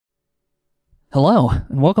Hello,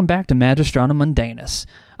 and welcome back to Magistratum Mundanus.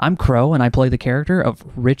 I'm Crow, and I play the character of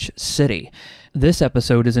Rich City. This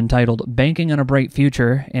episode is entitled Banking on a Bright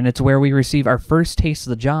Future, and it's where we receive our first taste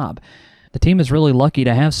of the job. The team is really lucky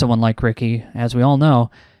to have someone like Ricky. As we all know,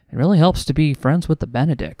 it really helps to be friends with the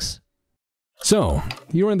Benedicts. So,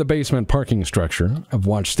 you're in the basement parking structure of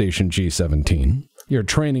Watch Station G17. Your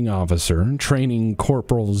training officer, Training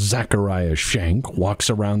Corporal Zachariah Shank, walks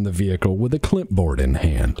around the vehicle with a clipboard in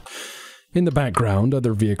hand. In the background,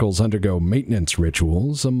 other vehicles undergo maintenance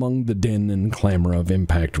rituals among the din and clamor of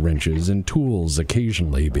impact wrenches and tools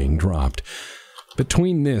occasionally being dropped.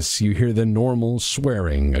 Between this, you hear the normal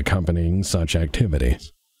swearing accompanying such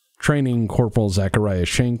activities. Training Corporal Zachariah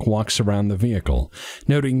Shank walks around the vehicle,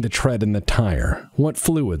 noting the tread in the tire, what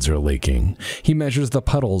fluids are leaking. He measures the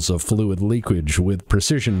puddles of fluid leakage with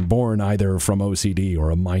precision born either from OCD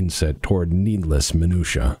or a mindset toward needless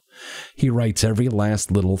minutia. He writes every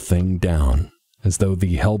last little thing down, as though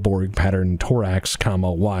the Hellborg pattern Thorax,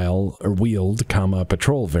 wheeled,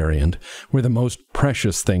 patrol variant were the most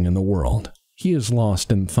precious thing in the world. He is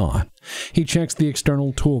lost in thought. He checks the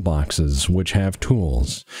external toolboxes, which have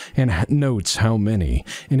tools, and notes how many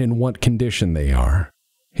and in what condition they are.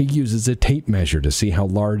 He uses a tape measure to see how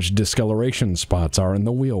large discoloration spots are in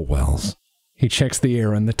the wheel wells. He checks the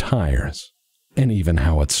air in the tires, and even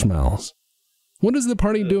how it smells. What is the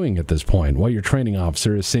party doing at this point, while your training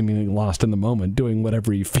officer is seemingly lost in the moment, doing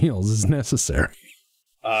whatever he feels is necessary?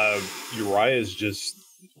 Uriah's just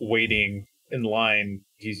waiting in line.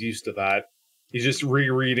 He's used to that. He's just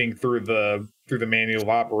rereading through the manual of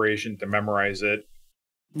operation to memorize it.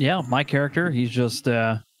 Yeah, my character, he's just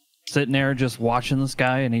sitting there just watching this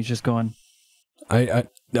guy, and he's just going,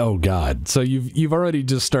 oh God. So you've already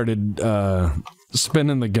just started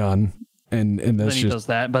spinning the gun, and that's then he does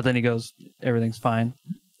that, but then he goes, everything's fine.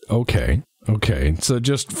 Okay. So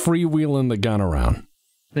just freewheeling the gun around.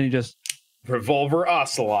 Then he just... Revolver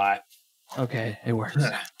Ocelot. Okay, it works.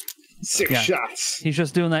 Six shots. He's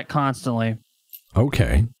just doing that constantly.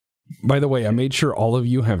 Okay. By the way, I made sure all of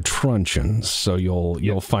you have truncheons, so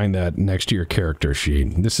you'll find that next to your character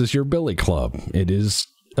sheet. This is your Billy Club. It is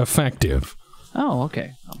effective. Oh,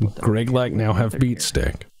 okay. Greg Lack now have beat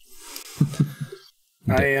stick.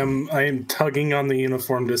 I am tugging on the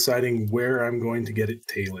uniform, deciding where I'm going to get it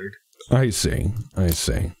tailored. I see.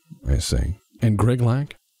 And Greg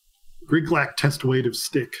Lack? Greg Lack test weight of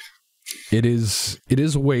stick. It is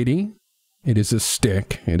weighty. It is a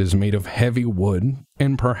stick. It is made of heavy wood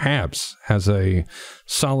and perhaps has a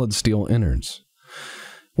solid steel innards.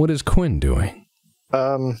 What is Quinn doing?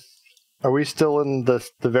 Are we still in the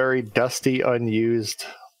very dusty, unused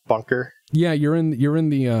bunker? Yeah, you're in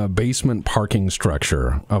the basement parking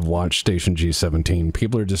structure of Watch Station G17.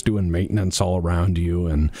 People are just doing maintenance all around you,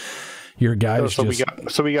 and your guys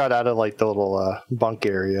So we got out of like the little bunk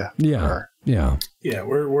area. Yeah. Yeah,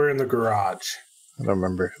 we're in the garage. I don't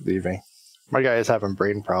remember leaving. My guy is having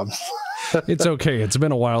brain problems. It's okay. It's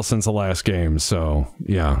been a while since the last game, so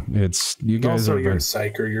yeah, it's you guys. Also, you're a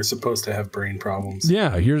psyker. You're supposed to have brain problems.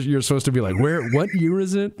 Yeah, you're supposed to be like, what year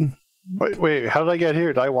is it? Wait, how did I get here?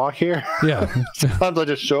 Did I walk here? Yeah. Sometimes I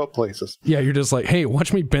just show up places. Yeah, you're just like, hey,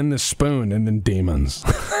 watch me bend this spoon, and then demons.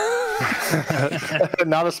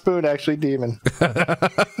 Not a spoon, actually, demon.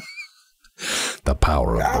 The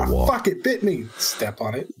power of the wall. Fuck, it bit me. Step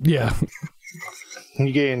on it. Yeah.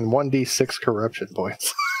 You gain 1d6 corruption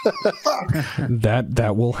points.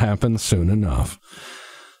 That will happen soon enough.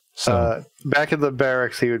 So back in the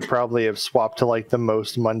barracks, he would probably have swapped to like the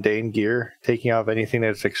most mundane gear, taking off anything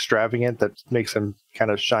that's extravagant that makes him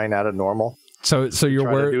kind of shine out of normal. So you're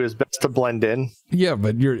trying to do his best to blend in. Yeah,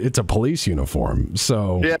 but it's a police uniform,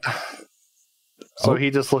 so yeah. So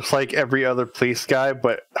he just looks like every other police guy,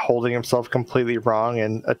 but holding himself completely wrong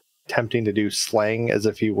and attempting to do slang as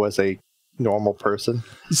if he was a normal person.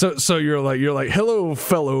 So you're like, hello,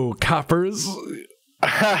 fellow coppers.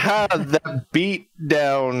 That beat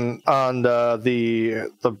down on the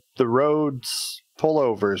roads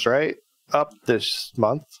pullovers, right? Up this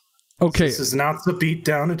month. Okay. This is not the beat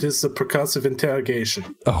down, it is the percussive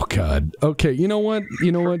interrogation. Oh God. Okay, you know what,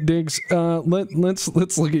 Diggs?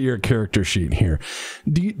 Let's look at your character sheet here.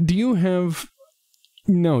 Do you have...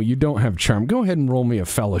 No, you don't have charm. Go ahead and roll me a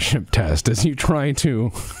fellowship test as you try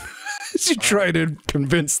to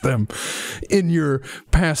convince them in your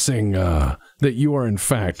passing that you are in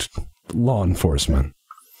fact law enforcement.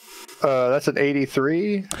 That's an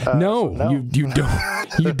 83. No, you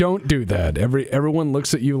don't. You don't do that. Everyone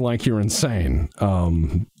looks at you like you're insane.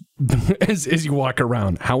 As you walk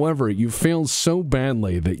around. However, you fail so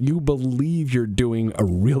badly that you believe you're doing a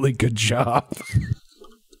really good job.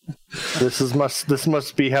 This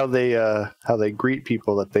must be how they greet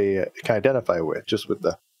people that they can identify with, just with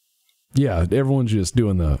the. Yeah, everyone's just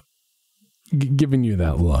doing the giving you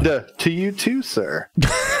that look. To you too, sir.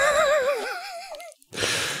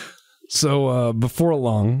 So before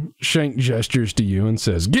long, Shank gestures to you and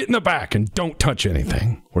says, "Get in the back and don't touch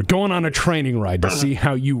anything. We're going on a training ride to see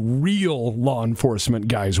how you real law enforcement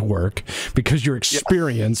guys work, because your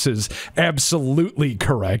experience is absolutely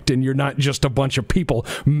correct and you're not just a bunch of people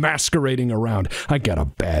masquerading around. I got a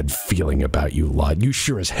bad feeling about you lot. You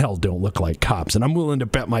sure as hell don't look like cops, and I'm willing to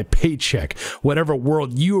bet my paycheck whatever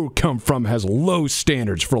world you come from has low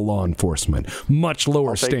standards for law enforcement. Much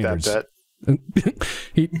lower standards." That.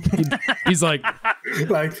 He's like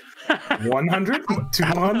 100,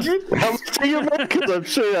 200. How much do you make? Because I'm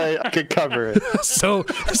sure I can cover it. So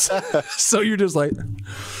you're just like,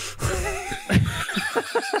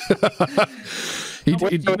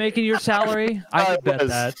 You making your salary? I would bet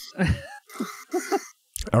that.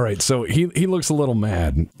 All right, so he looks a little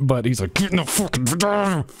mad, but he's like, "Get in the fucking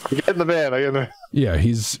van." Get in the van. Yeah,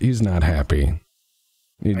 he's not happy.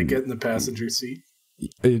 I get in the passenger seat.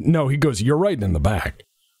 No, he goes, "You're riding in the back.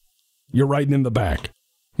 You're riding in the back."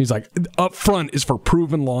 He's like, "Up front is for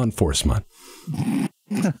proven law enforcement."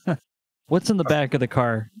 What's in the back of the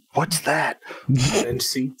car? What's that? Bench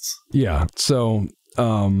seats. Yeah, so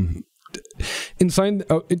inside,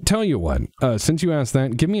 tell you what, since you asked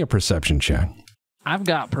that, give me a perception check. I've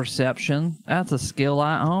got perception. That's a skill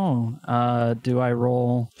I own. Do I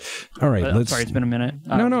roll? All right, sorry, it's been a minute.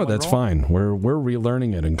 No, that's fine. We're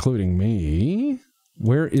relearning it, including me.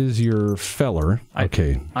 Where is your feller?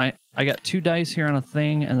 Okay. I got 2 dice here on a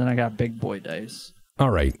thing, and then I got big boy dice. All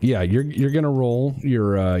right. Yeah, you're gonna roll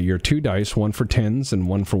your 2 dice, one for 10s and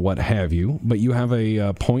one for what have you. But you have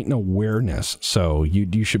a point in awareness, so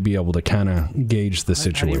you should be able to kind of gauge the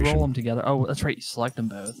situation. How do you roll them together? Oh, that's right. You select them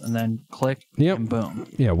both, and then click. Yep. And boom.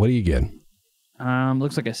 Yeah. What do you get?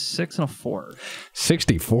 Looks like a 6 and a 4.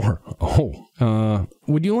 64. Oh.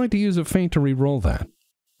 Would you like to use a feint to re-roll that?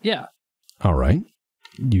 Yeah. All right.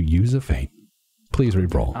 You use a feint. Please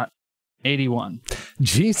re-roll. 81.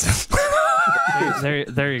 Jesus.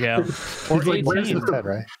 there you go. Or He's like, 18. "Where's the Head,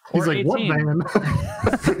 right? He's Or like, "What 18. man?"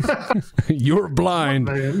 You're blind.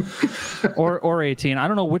 Man. or 18. I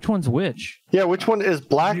don't know which one's which. Yeah, which one is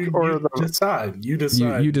black or the? Decide. You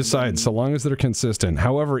decide. You decide, so long as they're consistent.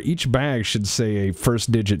 However, each bag should say a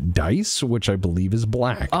first digit dice, which I believe is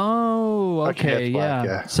black. Oh, okay, it's black,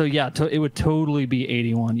 yeah. So it would totally be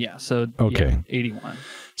 81. Yeah. So Okay. yeah, 81.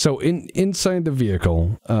 So inside the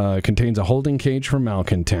vehicle contains a holding cage for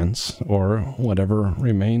malcontents, or whatever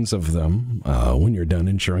remains of them when you're done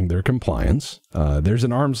ensuring their compliance. There's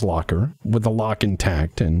an arms locker with the lock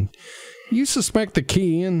intact, and you suspect the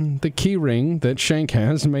key and the key ring that Shank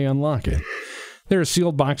has may unlock it. There are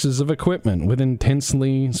sealed boxes of equipment with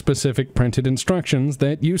intensely specific printed instructions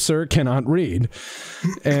that you, sir, cannot read.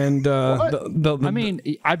 And I mean,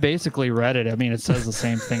 I basically read it. I mean, it says the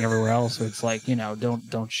same thing everywhere else. So it's like,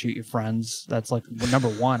 don't shoot your friends. That's like number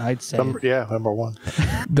one, I'd say. Number one.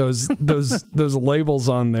 Those labels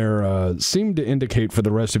on there seem to indicate, for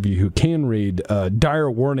the rest of you who can read,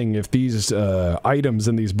 dire warning if these items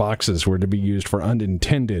in these boxes were to be used for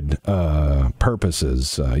unintended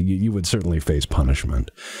purposes. You would certainly face punishment.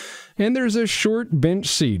 And there's a short bench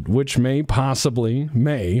seat, which may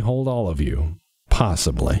hold all of you.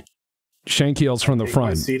 Possibly. Shank yells from the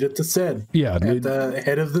front. Seat at the said. Yeah. At the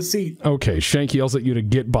head of the seat. Okay, Shank yells at you to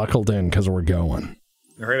get buckled in because we're going.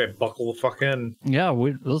 All right, I buckle the fuck in. Yeah,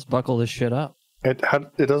 let's buckle this shit up. It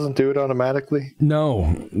doesn't do it automatically?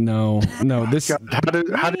 No. This. God,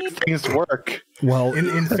 how do things work? Well,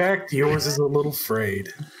 in fact, yours is a little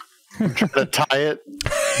frayed. I'm trying to tie it.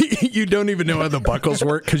 You don't even know how the buckles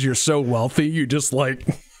work because you're so wealthy. You just like.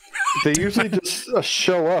 They usually just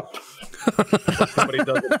show up. Somebody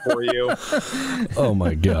does it for you. Oh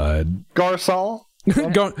my God. Garcon?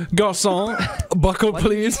 Garçon, buckle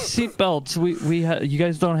please. Seatbelts. You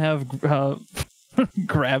guys don't have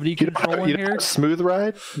gravity control in here. Smooth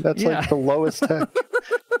ride? That's like the lowest tech.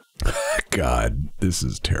 God, this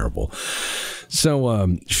is terrible.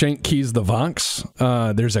 So Shank keys the Vox.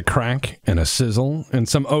 There's a crack and a sizzle and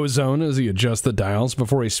some ozone as he adjusts the dials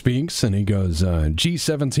before he speaks, and he goes,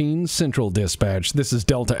 G17 Central Dispatch, this is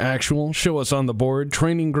Delta Actual. Show us on the board.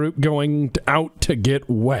 Training group going out to get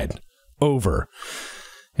wet. Over.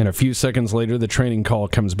 And a few seconds later, the training call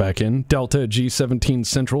comes back in. Delta G17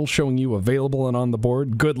 Central showing you available and on the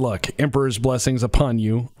board. Good luck. Emperor's blessings upon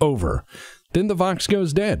you. Over. Then the Vox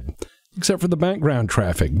goes dead, except for the background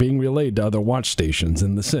traffic being relayed to other watch stations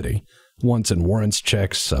in the city. Once in warrants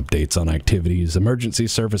checks, updates on activities, emergency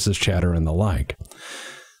services chatter, and the like.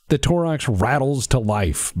 The Torox rattles to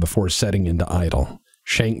life before setting into idle.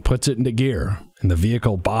 Shank puts it into gear, and the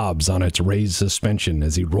vehicle bobs on its raised suspension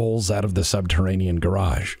as he rolls out of the subterranean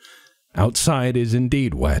garage. Outside is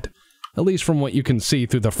indeed wet, at least from what you can see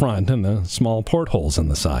through the front and the small portholes in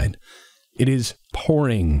the side. It is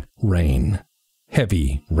pouring rain,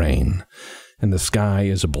 heavy rain, and the sky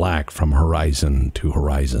is black from horizon to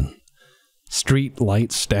horizon. Street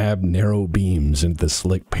lights stab narrow beams into the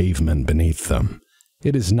slick pavement beneath them.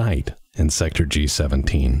 It is night in Sector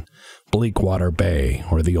G17, Bleakwater Bay,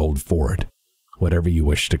 or the Old Fort, whatever you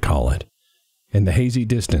wish to call it. In the hazy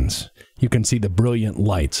distance, you can see the brilliant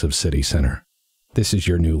lights of City Center. This is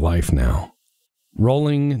your new life now.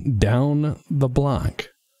 Rolling down the block,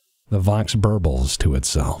 the Vox burbles to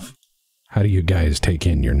itself. How do you guys take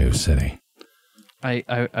in your new city?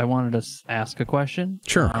 I wanted to ask a question.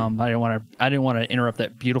 Sure. I didn't want to interrupt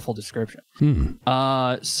that beautiful description.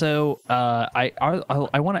 I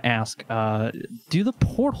want to ask, do the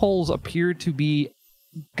portholes appear to be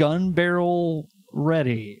gun barrel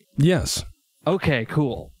ready? Yes. Okay,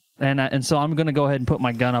 cool. And so I'm gonna go ahead and put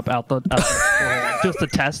my gun up out the porthole just to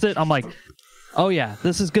test it. I'm like, oh yeah,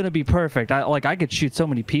 this is gonna be perfect. I could shoot so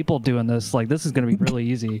many people doing this. Like, this is gonna be really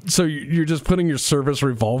easy. So you're just putting your service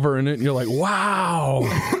revolver in it, and you're like, wow.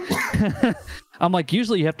 I'm like,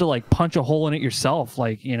 usually you have to like punch a hole in it yourself.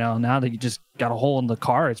 Like, you know, now that you just got a hole in the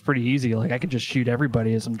car, it's pretty easy. Like, I could just shoot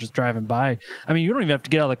everybody as I'm just driving by. I mean, you don't even have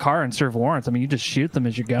to get out of the car and serve warrants. I mean, you just shoot them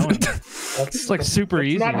as you're going. It's like super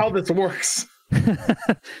easy. That's not how this works.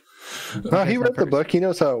 No, he read the book. He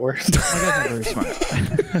knows how it works. I guess I'm very smart.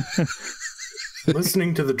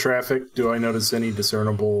 Listening to the traffic, do I notice any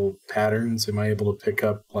discernible patterns? Am I able to pick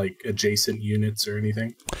up like adjacent units or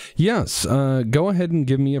anything? Yes. Go ahead and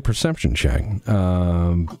give me a perception check.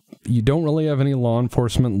 You don't really have any law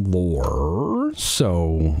enforcement lore,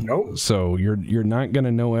 so Nope. So you're not going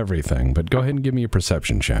to know everything. But go ahead and give me a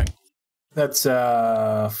perception check. That's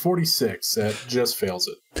 46. That just fails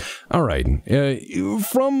it. All right.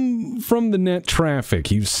 From the net traffic,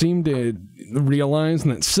 you seem to realize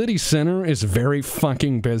that City Center is very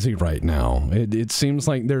fucking busy right now. It seems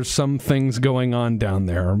like there's some things going on down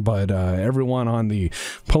there, but everyone on the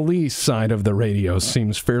police side of the radio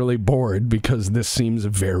seems fairly bored because this seems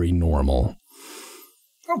very normal.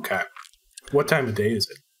 Okay. What time of day is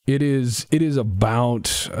it? It is about,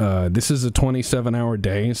 this is a 27-hour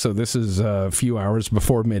day, so this is a few hours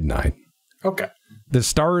before midnight. Okay. The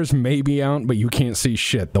stars may be out, but you can't see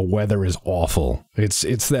shit. The weather is awful. It's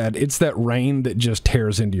that rain that just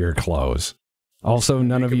tears into your clothes. Also,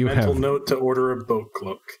 none of you have... mental note to order a boat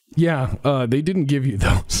cloak. Yeah, they didn't give you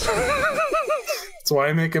those. That's why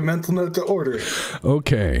I make a mental note to order it.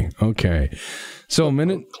 Okay. So a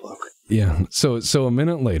minute... Yeah, so a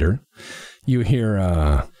minute later, you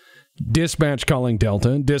hear... Dispatch calling Delta,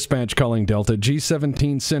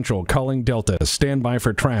 G17 Central calling Delta, stand by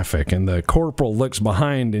for traffic, and the corporal looks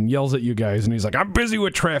behind and yells at you guys, and he's like, I'm busy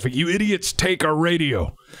with traffic, you idiots, take our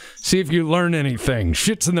radio. See if you learn anything.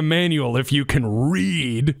 Shit's in the manual if you can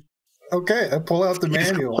read. Okay, I pull out the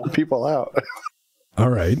manual. People out. All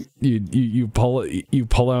right, you pull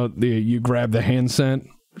out you grab the handset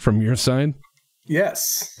from your side?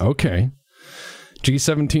 Yes. Okay.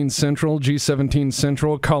 G17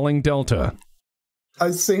 Central, calling Delta.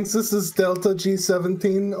 I think this is Delta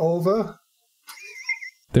G17, over.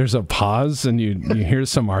 There's a pause, and you hear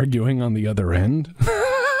some arguing on the other end.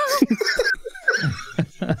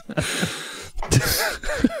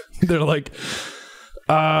 They're like,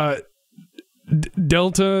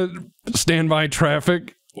 Delta, standby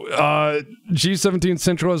traffic. G17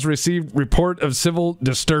 Central has received report of civil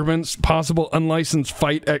disturbance, possible unlicensed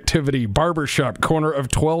fight activity, barbershop, corner of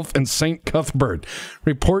 12th and St. Cuthbert.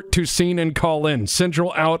 Report to scene and call in.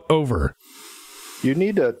 Central out, over. You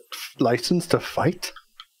need a license to fight?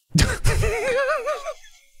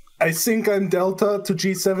 I think I'm Delta to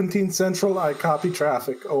G17 Central. I copy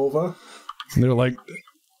traffic, over. And they're like,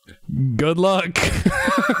 good luck.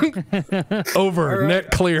 Over, right.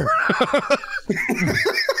 Net clear.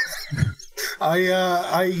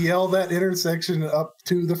 I yell that intersection up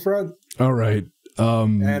to the front. All right.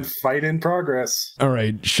 And fight in progress. All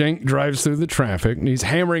right. Shank drives through the traffic, and he's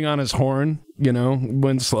hammering on his horn, you know,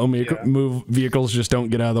 when slow move vehicles just don't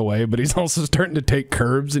get out of the way, but he's also starting to take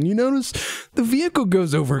curbs, and you notice the vehicle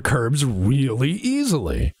goes over curbs really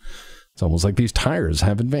easily. It's almost like these tires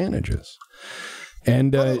have advantages.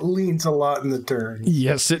 And it leans a lot in the turn.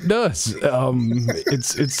 Yes, it does.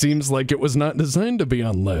 It seems like it was not designed to be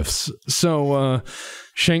on lifts. So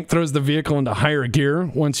Shank throws the vehicle into higher gear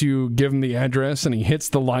once you give him the address, and he hits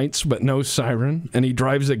the lights, but no siren, and he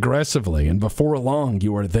drives aggressively, and before long,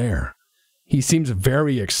 you are there. He seems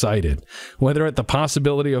very excited, whether at the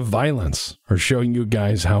possibility of violence or showing you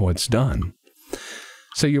guys how it's done.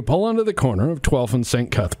 So you pull onto the corner of 12th and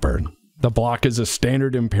St. Cuthbert. The block is a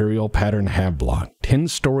standard imperial pattern hab block, 10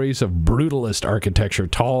 stories of brutalist architecture,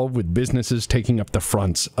 tall, with businesses taking up the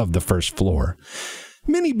fronts of the first floor.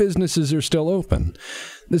 Many businesses are still open,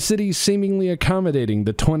 the city seemingly accommodating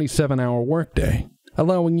the 27-hour workday,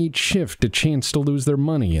 allowing each shift a chance to lose their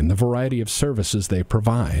money in the variety of services they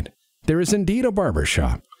provide. There is indeed a barber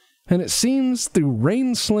shop, and it seems through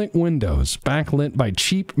rain-slick windows, backlit by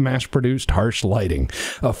cheap, mass-produced, harsh lighting,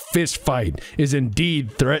 a fist fight is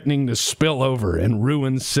indeed threatening to spill over and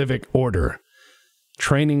ruin civic order.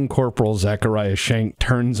 Training Corporal Zachariah Shank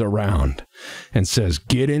turns around and says,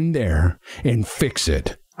 "Get in there and fix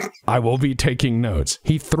it. I will be taking notes."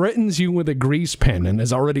 He threatens you with a grease pen and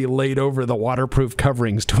has already laid over the waterproof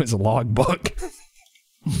coverings to his logbook.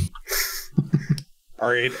 All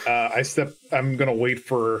right, I'm gonna wait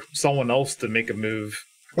for someone else to make a move.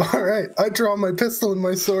 All right, I draw my pistol and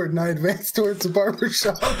my sword, and I advance towards the barber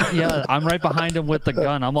shop. Yeah, I'm right behind him with the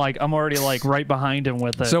gun. I'm already like right behind him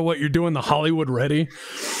with it. So what, you're doing the Hollywood ready?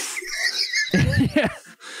 Yeah.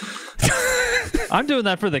 I'm doing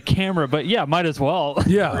that for the camera, but yeah, might as well.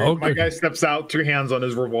 Yeah, okay. My guy steps out, 2 hands on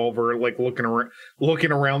his revolver, like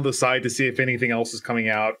looking around the side to see if anything else is coming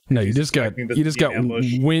out. No, you just got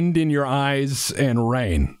wind in your eyes and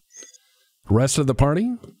rain. Rest of the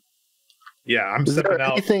party? Yeah, I'm stepping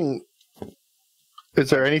out. Is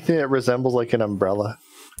there anything that resembles like an umbrella?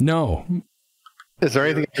 No. Is there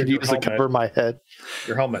anything I could use to cover my head?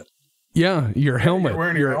 Your helmet. Yeah, your helmet. You're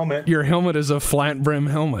wearing your helmet. Your helmet is a flat brim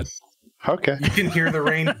helmet. Okay. You can hear the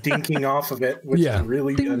rain dinking off of it, which is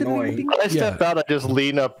really annoying. When I step out, I just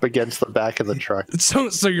lean up against the back of the truck. So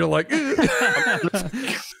you're like,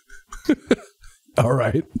 all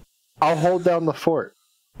right. I'll hold down the fort.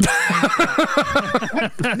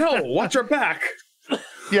 No, watch our back.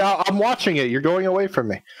 Yeah, I'm watching it. You're going away from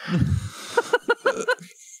me.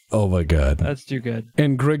 Oh my God. That's too good.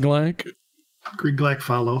 And Griglak? Griglak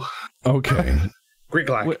follow. Okay.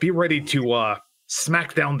 Griglak, be ready to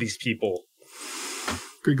smack down these people.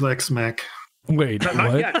 Griglak smack. Wait, not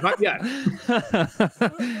what? yet, not yet.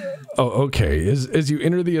 Oh, okay. As you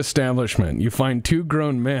enter the establishment, you find 2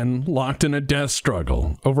 grown men locked in a death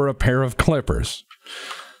struggle over a pair of clippers.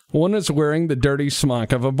 One is wearing the dirty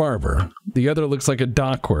smock of a barber. The other looks like a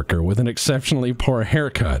dock worker with an exceptionally poor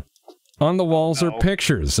haircut. On the walls are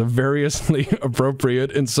pictures of variously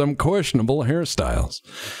appropriate and some questionable hairstyles.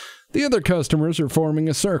 The other customers are forming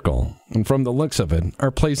a circle, and from the looks of it,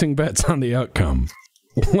 are placing bets on the outcome.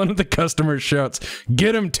 One of the customers shouts,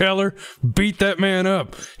 "Get him, Teller! Beat that man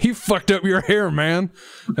up! He fucked up your hair, man!"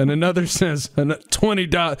 And another says, 20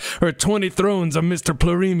 thrones on Mr.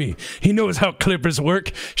 Plurimi. He knows how clippers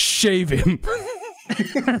work. Shave him."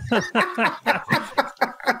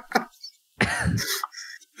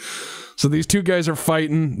 So these 2 guys are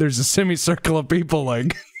fighting. There's a semicircle of people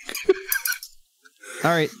like... All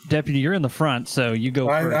right, Deputy, you're in the front, so you go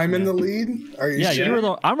first. I'm in the lead? Are you sure? You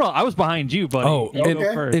were I was behind you, buddy. Oh, you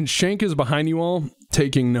go first. And Shank is behind you all,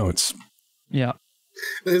 taking notes. Yeah.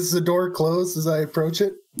 Is the door closed as I approach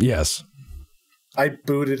it? Yes. I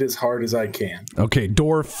boot it as hard as I can. Okay,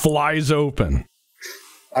 door flies open.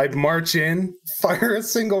 I march in, fire a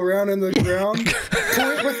single round in the ground,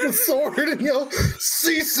 point with the sword, and yell,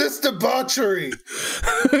 "Cease this debauchery!"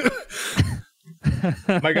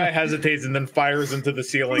 My guy hesitates and then fires into the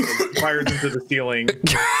ceiling. Is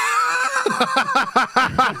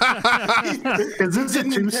this a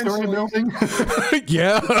 2-story building?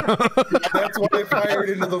 Yeah. That's why I fired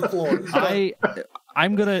into the floor.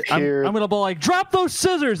 I'm gonna be like, "Drop those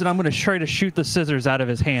scissors," and I'm gonna try to shoot the scissors out of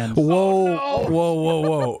his hands. Whoa,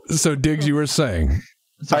 whoa. So Diggs, you were saying?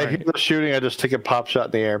 I hear the shooting. I just take a pop shot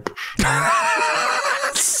in the air.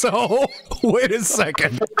 So wait a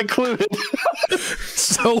second. Included.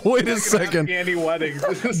 So wait a second. Candy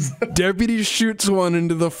weddings. Deputy shoots one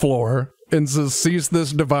into the floor and says, "Cease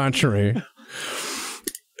this debauchery."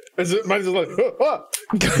 Might as well like,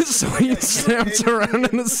 So he snaps around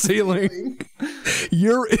in the ceiling.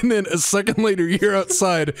 You're in it. A second later, you're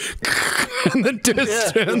outside in the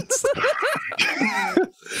distance.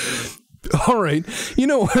 All right. You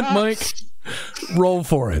know what, Mike? Roll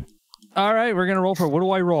for it. All right, we're gonna roll for it. What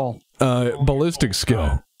do I roll? Ballistic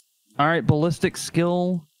skill. All right, ballistic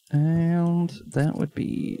skill, and that would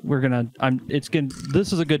be.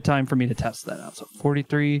 This is a good time for me to test that out. So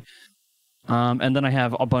 43. And then I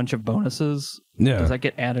have a bunch of bonuses. Yeah. Does that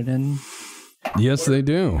get added in? Yes, they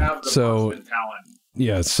do. So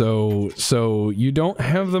yeah, so you don't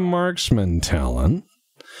have the marksman talent.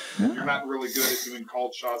 You're not really good at doing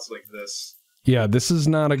called shots like this. Yeah, this is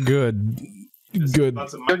not a good. You're good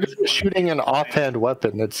at shooting an offhand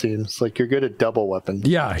weapon, it seems. Like you're good at double weapons.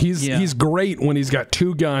 Yeah, he's great when he's got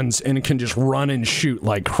 2 guns and can just run and shoot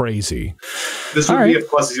like crazy. This would be a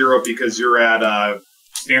 +0 because you're at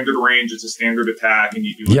standard range. It's a standard attack, and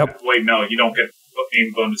you do. Wait, no, you don't get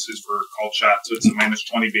aim bonuses for called shot, so it's a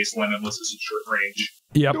 -20 baseline unless it's a short range.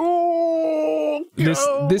 Yep. Oh,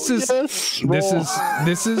 this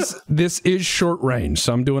is short range,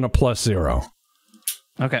 so I'm doing a +0.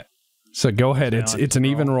 Okay. So go ahead. It's an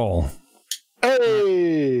even roll.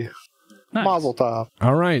 Hey, Nice. Mazel tov.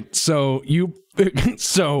 All right. So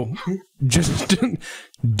just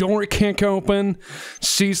door kick open,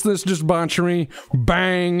 ceaseless debauchery,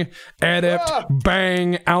 bang, adept,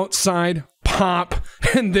 bang, outside, pop,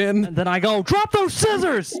 and then I go, drop those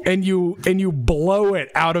scissors, and you blow it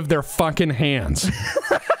out of their fucking hands.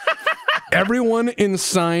 Everyone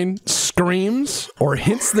inside screams or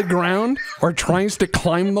hits the ground or tries to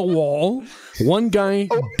climb the wall. One guy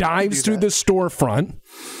dives through the storefront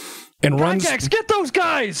and runs. Get those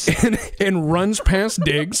guys! And runs past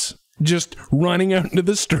Diggs, just running out into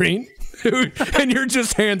the street. And you're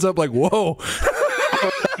just hands up like, whoa.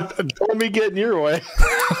 Don't let me get in your way.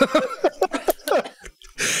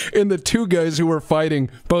 And the 2 guys who were fighting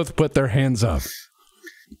both put their hands up.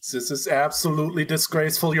 This is absolutely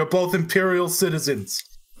disgraceful. You're both Imperial citizens.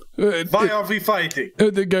 Why are we fighting?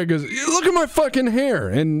 The guy goes, look at my fucking hair.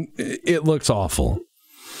 And it looks awful.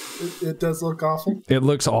 It does look awful. It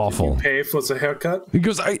looks awful. Did you pay for the haircut? He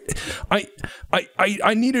goes, I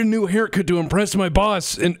need a new haircut to impress my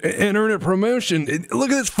boss and earn a promotion.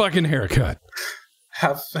 Look at this fucking haircut.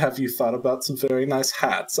 Have you thought about some very nice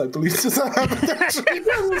hats? I believe this happened actually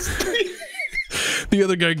down the street. The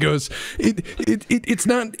other guy goes, it's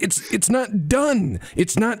not done.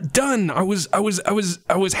 It's not done. I was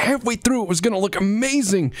halfway through. It was gonna look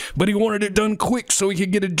amazing, but he wanted it done quick so he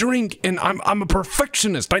could get a drink. And I'm a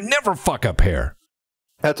perfectionist. I never fuck up hair.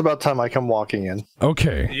 That's about time I come walking in.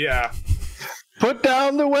 Okay. Yeah. Put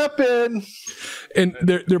down the weapon. And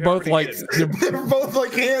they're both like they're both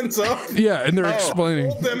like hands up. Yeah, and they're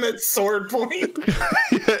explaining. Hold them at sword point.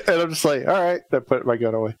 And I'm just like, all right, I put my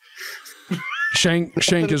gun away. Shank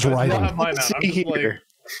is writing.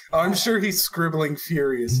 I'm sure he's scribbling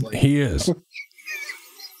furiously. He is.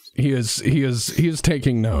 He is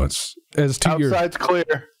taking notes as to outside's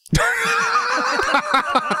clear.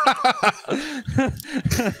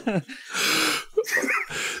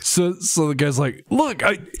 So the guy's like, look,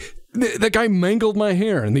 that guy mangled my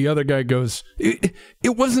hair, and the other guy goes, it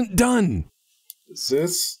wasn't done.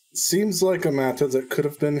 This seems like a matter that could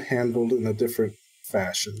have been handled in a different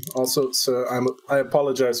fashion. Also, sir, I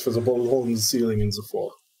apologize for the bullet hole in the ceiling and the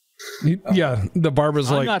floor. Yeah, the barber's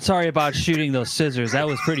I'm not sorry about shooting those scissors. That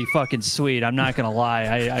was pretty fucking sweet. I'm not gonna lie.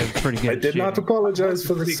 I was pretty good. I did not apologize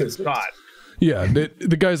for the scissors. Yeah,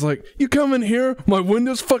 the guy's like, you come in here, my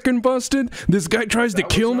window's fucking busted. This guy tries to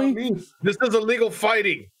kill me. This is illegal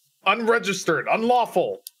fighting, unregistered,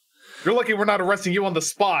 unlawful. You're lucky we're not arresting you on the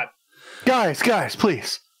spot. Guys,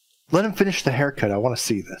 please let him finish the haircut. I want to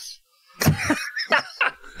see this.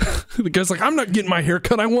 The guy's like, I'm not getting my hair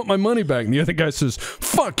cut. I want my money back. And the other guy says,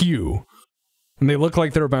 fuck you. And they look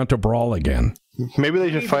like they're about to brawl again. Maybe they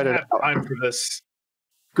should fight it out. Time for this.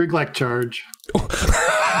 Griglak charge.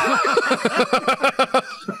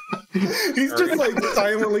 He's just like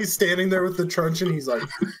silently standing there with the truncheon. He's like,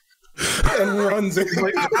 and runs in.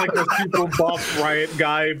 Like a super buff riot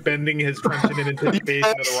guy bending his truncheon in anticipation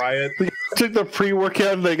of the riot. Took the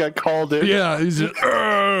pre-workout and they got called in. Yeah, he's just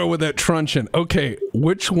with that truncheon. Okay,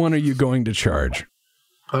 which one are you going to charge?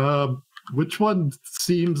 Which one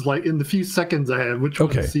seems like, in the few seconds I have, which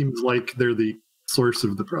one seems like they're the source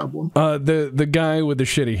of the problem? The guy with the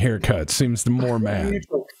shitty haircut seems the more mad.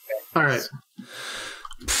 All right.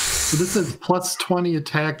 So this is plus 20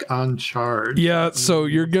 attack on charge. Yeah, so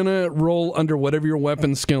you're gonna roll under whatever your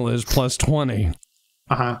weapon skill is, plus 20.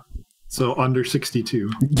 So under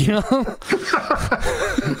 62. Yeah.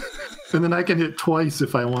 And then I can hit twice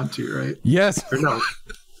if I want to, right? Yes. Or no.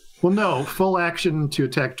 Well, no. Full action to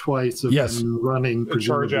attack twice. Yes. Running. The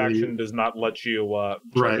charge action does not let you.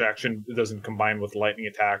 Charge action doesn't combine with lightning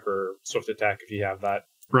attack or swift attack if you have that.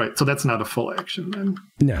 Right. So that's not a full action then.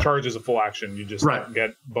 No. Charge is a full action. You just don't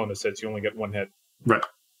get bonus hits. You only get one hit. Right.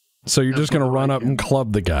 So you're just going to run up and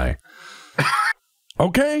club the guy.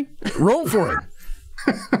 Okay. Roll for it.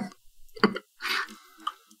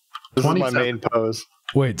 This is my main pose.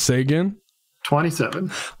 Wait, say again? 27.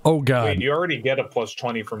 Oh god. Wait, you already get a plus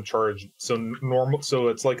 20 from charge. So normal, so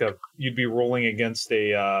it's like you'd be rolling against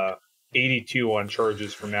a 82 on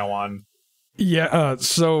charges from now on. Yeah,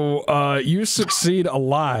 so you succeed a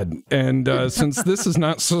lot, and since this is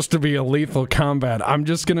not supposed to be a lethal combat, I'm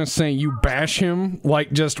just gonna say you bash him,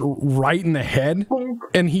 like, just right in the head,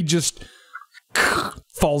 and he just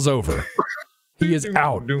falls over. He is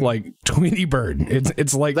out like Tweety Bird.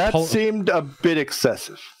 It's like... That seemed a bit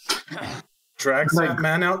excessive. Drags that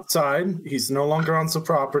man outside. He's no longer on the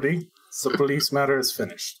property. The police matter is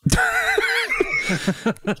finished.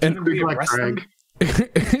 And Big like drag.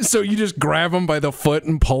 so you just grab him by the foot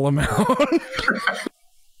and pull him out.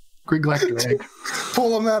 Grig like drag.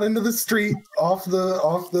 Pull him out into the street, off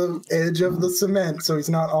the edge of the cement, so he's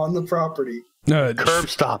not on the property. Curb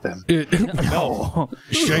stop him. No.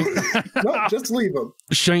 Shank, No, just leave him.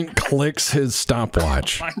 Shank clicks his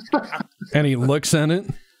stopwatch, and he looks at it,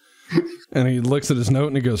 and he looks at his note,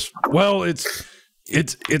 and he goes, "Well, it's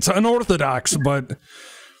unorthodox, but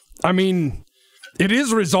I mean, it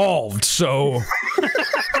is resolved, so."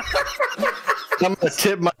 I'm gonna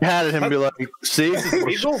tip my hat at him and be like, "See,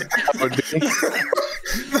 The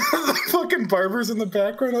fucking barber's in the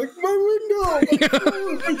background, like, my window,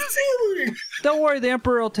 my ceiling. Don't worry, the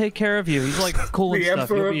Emperor will take care of you. He's like cool and The stuff.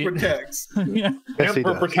 Emperor He'll be- protects. Yeah. Yes, he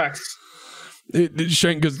Emperor does. protects.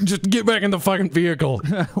 Shank goes, "Just get back in the fucking vehicle."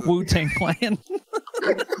 Wu-Tang Clan.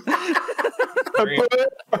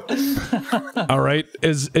 All right,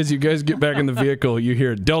 as you guys get back in the vehicle, you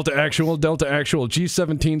hear Delta Actual,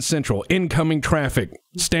 G17 Central, incoming traffic,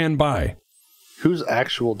 stand by. Who's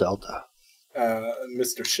actual Delta?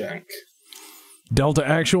 Mr. Shank. Delta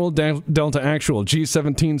Actual,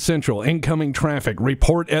 G17 Central, incoming traffic,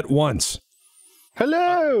 report at once.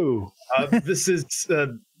 Hello. This is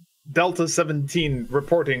Delta 17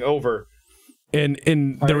 reporting over. And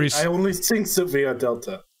there is... I only think so via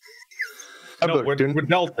Delta. No, we're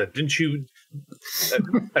Delta. Didn't you?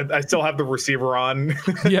 I still have the receiver on.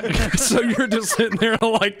 Yeah, so you're just sitting there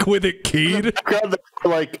like with it keyed.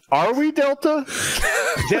 Like, are we Delta?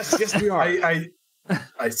 Yes, we are.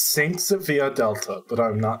 I think so via Delta, but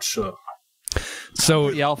I'm not sure.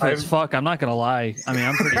 So The alpha as fuck. I'm not gonna lie. I mean,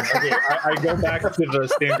 I'm pretty. Okay, I go back to the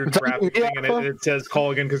standard traffic thing, and it says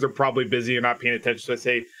call again because they're probably busy or not paying attention. So I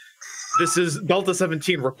say, "This is Delta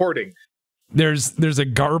 17 reporting." there's a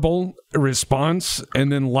garble response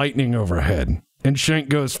and then lightning overhead. And Shank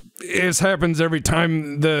goes, "This happens every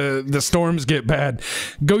time the storms get bad.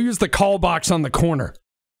 Go use the call box on the corner."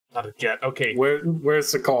 Not again. Okay.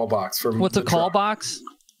 Where's the call box from? What's a the call truck? box?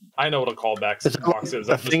 I know what a callback box is.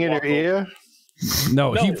 A thing in your ear?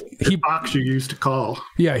 No, No. he Box you used to call.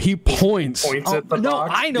 yeah, he points. Points at the No,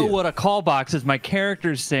 box. I know what a call box is. My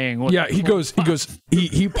character's saying. What Yeah, he points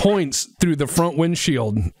through the front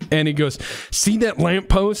windshield and he goes, "See that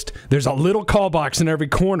lamppost? There's a little call box in every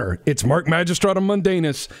corner. It's marked Magistratum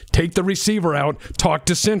Mundanus. Take the receiver out, talk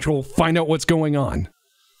to Central, find out what's going on."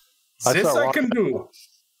 This I can do.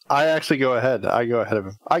 I actually go ahead. I go ahead of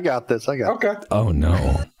him. I got this. Okay. Oh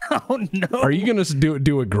no. Oh no! Are you gonna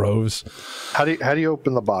do a Groves? How do you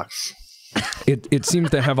open the box? It seems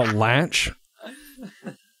to have a latch.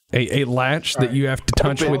 A latch that you have to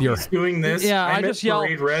touch with your... He's doing this. Yeah, I'm I at just yelled,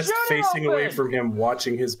 parade rest, "Shut it facing open!" away from him,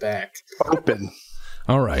 watching his back. Open.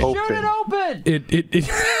 All right. Open. Shoot it open!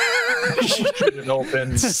 It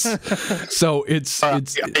opens. So it's I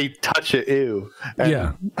touch it. Ew. And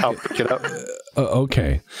yeah. I'll pick it up.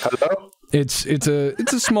 Okay. Hello? It's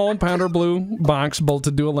a small powder blue box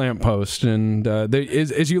bolted to a lamppost, and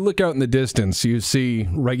as you look out in the distance, you see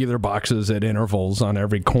regular boxes at intervals on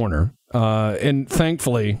every corner. And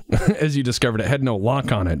thankfully, as you discovered, it had no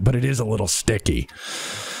lock on it, but it is a little sticky.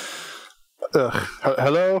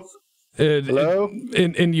 Hello? Hello?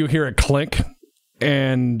 And you hear a click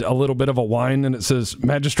and a little bit of a whine, and it says,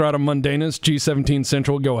 "Magistratum Mundanus, G17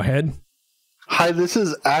 Central, go ahead." Hi, this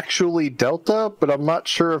is actually Delta, but I'm not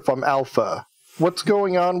sure if I'm Alpha. What's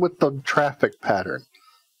going on with the traffic pattern?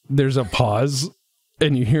 There's a pause,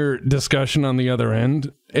 and you hear discussion on the other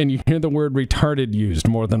end, and you hear the word retarded used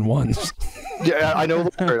more than once. Yeah, I know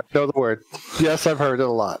the word. Yes, I've heard it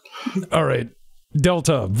a lot. All right.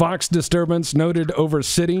 Delta, Vox disturbance noted over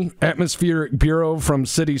city. Atmospheric Bureau from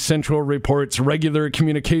City Central reports regular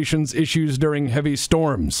communications issues during heavy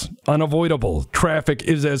storms. Unavoidable. Traffic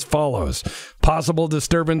is as follows. Possible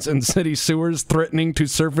disturbance in city sewers threatening to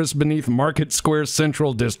surface beneath Market Square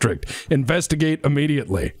Central District. Investigate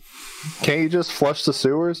immediately. Can't you just flush the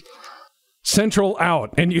sewers? Central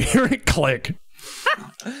out, and you hear it click.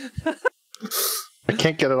 I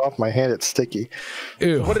can't get it off my hand. It's sticky.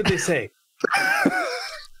 Ew. What did they say?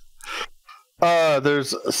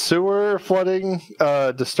 There's sewer flooding,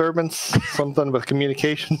 disturbance, something with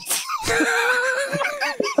communications.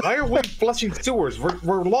 Why are we flushing sewers?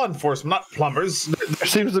 We're law enforcement, not plumbers. There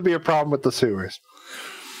seems to be a problem with the sewers.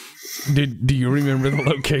 Do you remember the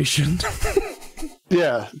location?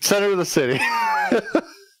 Yeah, center of the city.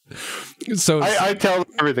 So I tell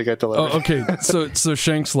them everything I tell them. Oh, okay. So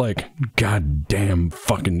Shank's like, God damn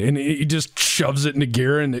fucking, and he just shoves it into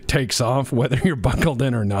gear and it takes off whether you're buckled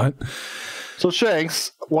in or not. So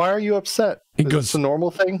Shanks, why are you upset? He Is goes, this a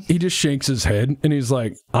normal thing? He just shakes his head and he's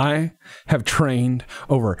like, I have trained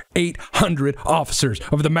over 800 officers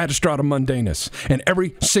of the Magistratum Mundanus, and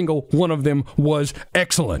every single one of them was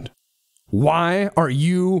excellent. Why are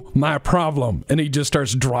you my problem? And he just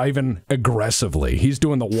starts driving aggressily. He's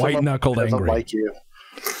doing the white-knuckled angry. Like you.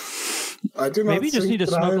 I do not Maybe you just need to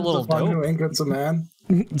smoke a little dope. It's a man.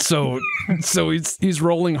 So he's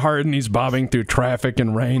rolling hard and he's bobbing through traffic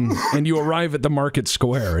and rain, and you arrive at the market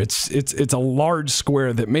square. It's a large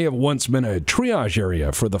square that may have once been a triage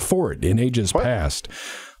area for the fort in ages past,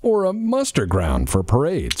 or a muster ground for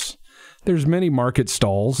parades. There's many market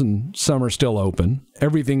stalls, and some are still open.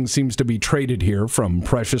 Everything seems to be traded here, from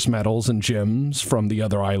precious metals and gems from the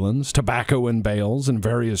other islands, tobacco and bales and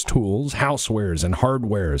various tools, housewares and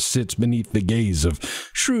hardwares sits beneath the gaze of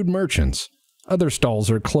shrewd merchants. Other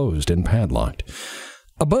stalls are closed and padlocked.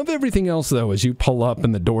 Above everything else, though, as you pull up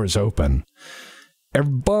and the doors open,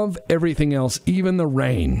 above everything else, even the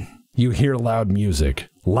rain, you hear loud music,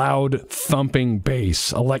 loud thumping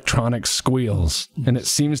bass, electronic squeals, and it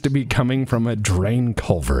seems to be coming from a drain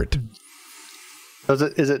culvert.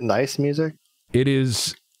 Is it nice music? It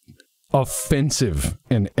is offensive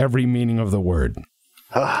in every meaning of the word.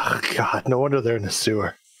 Oh, God, no wonder they're in the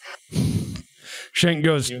sewer. Shank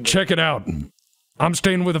goes, check it out. I'm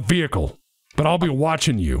staying with a vehicle, but I'll be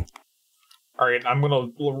watching you. All right, I'm going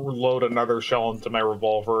to load another shell into my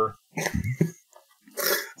revolver.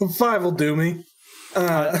 5 will do me.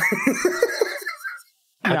 How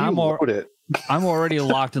do you load it? I'm already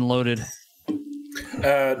locked and loaded.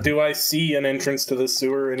 Do I see an entrance to the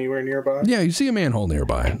sewer anywhere nearby? Yeah, you see a manhole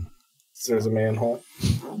nearby. So there's a manhole.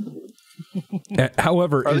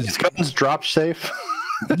 However, are these guns drop safe?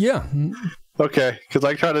 Yeah. Okay, because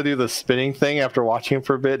I try to do the spinning thing after watching it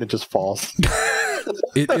for a bit, and it just falls.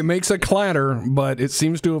 It makes a clatter, but it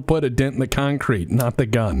seems to have put a dent in the concrete, not the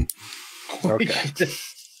gun. Okay.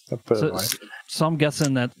 So I'm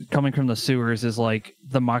guessing that coming from the sewers is like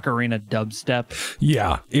the Macarena dubstep.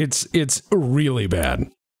 Yeah, it's really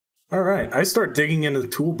bad. All right, I start digging into the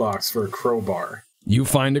toolbox for a crowbar. You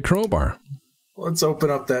find a crowbar. Let's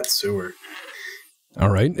open up that sewer. All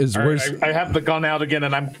right. I have the gun out again,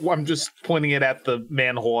 and I'm just pointing it at the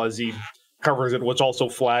manhole as he covers it, which also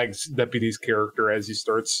flags Deputy's character as he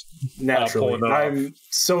starts. Naturally, I'm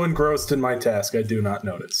so engrossed in my task, I do not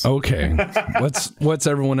notice. Okay. What's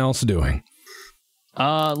everyone else doing?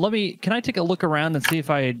 Can I take a look around and see if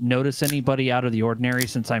I notice anybody out of the ordinary?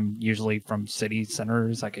 Since I'm usually from city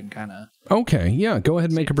centers, I can kind of... Okay, yeah, go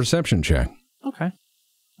ahead and make a perception check. Okay.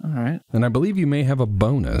 All right. And I believe you may have a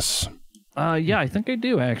bonus. Yeah, I think I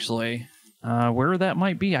do, actually. Where that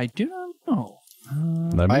might be, I do not know.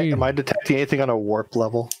 Am I detecting anything on a warp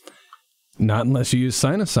level? Not unless you use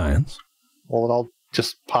sign of science. Well, I'll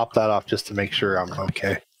just pop that off just to make sure I'm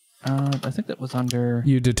okay. I think that was under...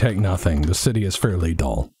 You detect nothing. The city is fairly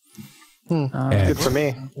dull. Good for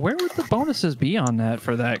me. Where would the bonuses be on that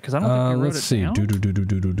for that? Because I don't think I wrote let's see. down.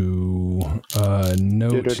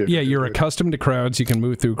 Note. Yeah, you're accustomed to crowds. You can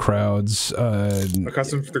move through crowds.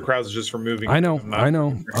 Accustomed to the crowds is just for moving. I know.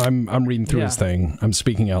 I'm reading through his thing. I'm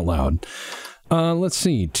speaking out loud. Let's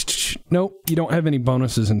see. Nope, you don't have any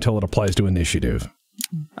bonuses until it applies to initiative.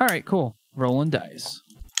 All right, cool. Rolling dice.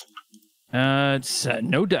 It's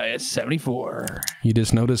no dice, 74. You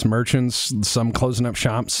just notice merchants, some closing up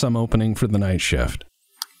shops, some opening for the night shift.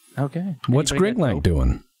 Okay. What's Griglak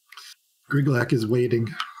doing? Griglak is waiting.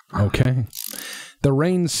 Okay. The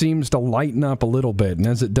rain seems to lighten up a little bit, and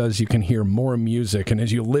as it does, you can hear more music, and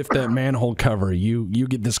as you lift that manhole cover, you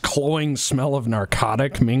get this cloying smell of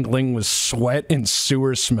narcotic mingling with sweat and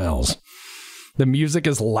sewer smells. The music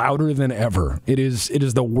is louder than ever. It is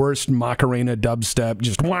the worst Macarena dubstep.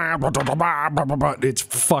 Just it's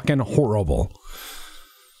fucking horrible.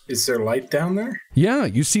 Is there light down there? Yeah,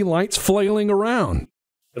 you see lights flailing around.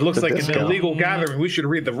 It looks like an illegal gathering. We should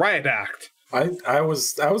read the riot act. I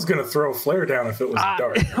was gonna throw a flare down if it was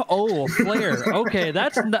dark. Oh, a flare. Okay,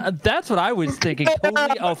 that's what I was thinking.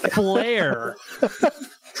 Totally a flare.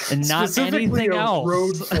 And not anything else.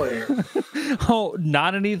 Road flare. Oh,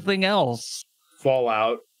 not anything else.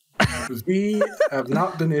 Fallout. We have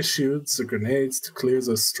not been issued the grenades to clear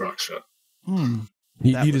the structure.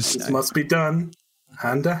 This must be done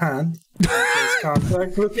hand to hand. Close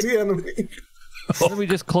contact with the enemy. Then we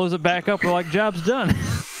just close it back up. We're like, job's done.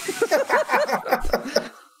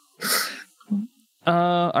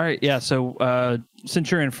 All right, yeah. So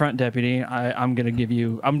since you're in front, deputy, I'm gonna give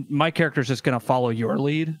you. My character's just gonna follow your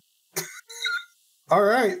lead. All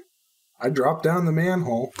right. I drop down the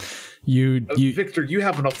manhole. You Victor, you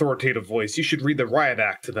have an authoritative voice. You should read the riot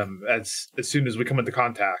act to them as soon as we come into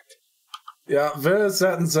contact. Yeah, where is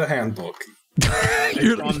that in the handbook?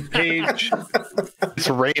 It's on page. It's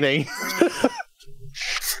raining.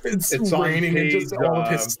 It's raining and just all of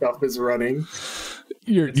his stuff is running.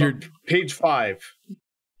 You're page 5.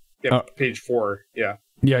 Yeah, page 4. Yeah.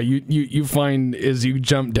 Yeah, you find as you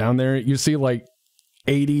jump down there, you see like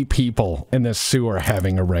 80 people in this sewer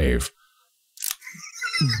having a rave.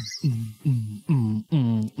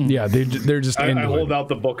 Yeah, they're just. I hold out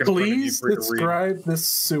the book. Please describe this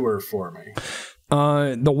sewer for me.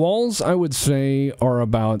 The walls, I would say, are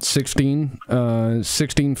about 16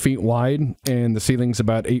 feet wide, and the ceiling's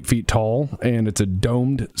about 8 feet tall, and it's a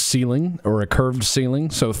domed ceiling or a curved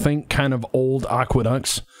ceiling. So think kind of old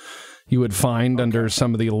aqueducts you would find under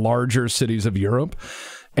some of the larger cities of Europe.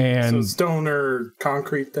 And so stone or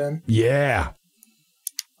concrete then? Yeah.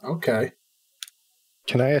 Okay.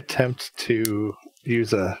 Can I attempt to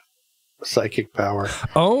use a psychic power?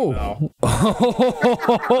 Oh. No.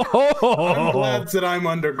 I'm glad that I'm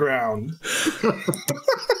underground.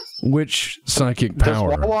 Which psychic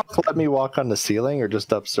power? Does walk let me walk on the ceiling or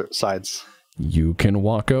just up sides? You can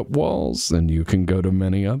walk up walls, and you can go to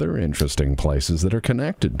many other interesting places that are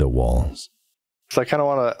connected to walls. So I kind of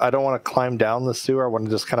want to, I don't want to climb down the sewer. I want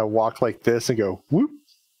to just kind of walk like this and go whoop,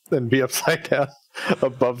 and be upside down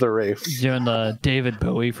above the rave. Doing the David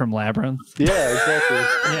Bowie from Labyrinth. Yeah, exactly.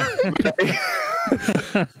 Yeah.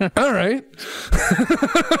 All right.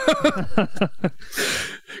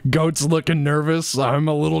 Goat's looking nervous. I'm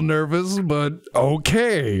a little nervous, but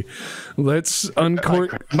okay. Let's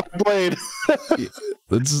uncork my blade.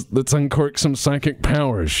 Let's uncork some psychic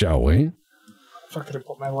powers, shall we? Fuck it, I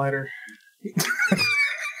put my lighter.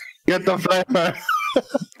 Get the flamer.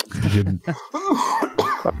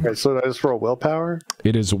 Okay, so I just roll willpower?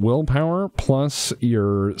 It is willpower plus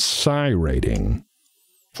your psi rating.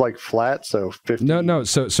 It's like flat, so 50. No.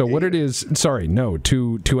 So what it is? Sorry, no.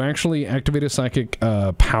 To actually activate a psychic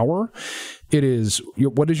power, it is.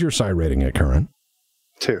 What is your psi rating at current?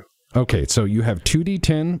 2. Okay, so you have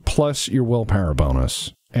 2d10 plus your willpower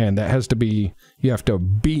bonus, and that has to be. You have to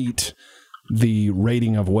beat the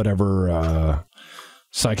rating of whatever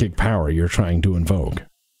psychic power you're trying to invoke.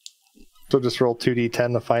 So just roll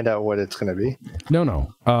 2d10 to find out what it's going to be?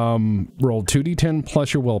 No. Roll 2d10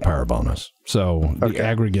 plus your willpower bonus. So the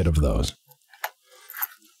aggregate of those.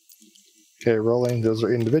 Okay, rolling. Those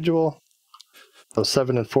are individual. So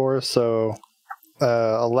 7 and 4, so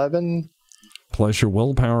 11. Plus your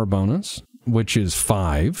willpower bonus, which is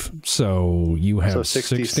 5. So you have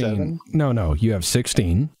 16. No, you have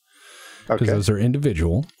 16. Because those are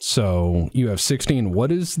individual. So you have 16.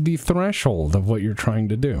 What is the threshold of what you're trying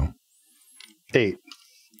to do? 8.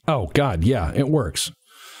 Oh, God, yeah, it works.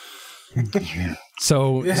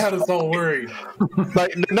 So it had us all worried.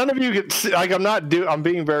 Like none of you can see, like I'm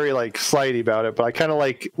being very like slighty about it, but I kind of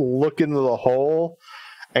like look into the hole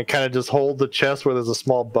and kind of just hold the chest where there's a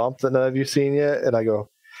small bump that none of you seen yet, and I go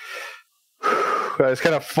I just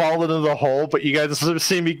kind of fall into the hole, but you guys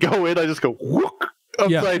see me go in, I just go whoop,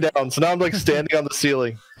 upside down. So now I'm like standing on the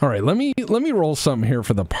ceiling. All right, let me roll something here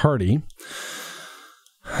for the party.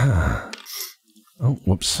 Oh,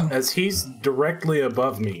 whoops. As he's directly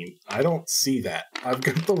above me, I don't see that. I've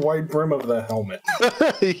got the wide brim of the helmet.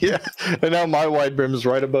 Yeah, and now my wide brim is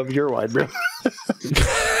right above your wide brim.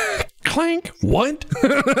 Clank! What?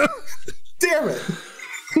 Damn it!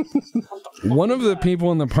 One of the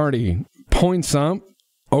people in the party points up,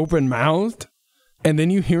 open-mouthed, and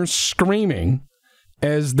then you hear screaming.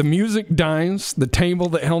 As the music dies, the table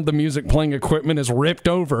that held the music playing equipment is ripped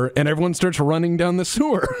over, and everyone starts running down the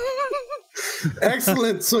sewer.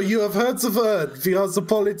 Excellent. So you have heard the word. We are the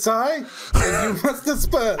Polizei, and you must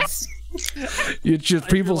disperse. It's just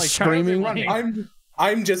people like screaming.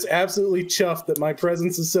 I'm just absolutely chuffed that my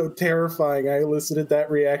presence is so terrifying. I elicited that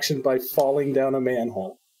reaction by falling down a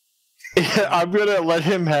manhole. Yeah, I'm gonna let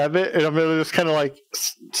him have it, and I'm gonna just kind of like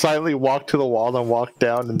silently walk to the wall and walk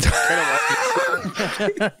down and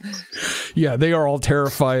kind of. Yeah, they are all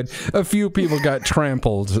terrified. A few people got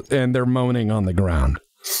trampled, and they're moaning on the ground.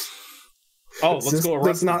 Oh, let's go around.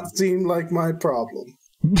 Does not seem like my problem.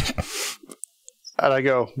 And I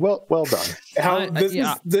go, well done.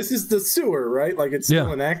 This is the sewer, right? Like it's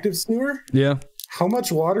still an active sewer? Yeah. How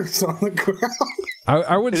much water is on the ground?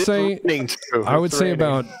 I would say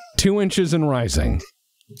about 2 inches and rising.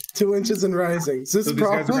 2 inches and rising. This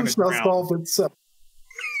problem shall solve itself.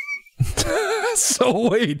 So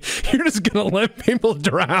wait, you're just gonna let people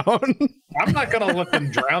drown? I'm not gonna let them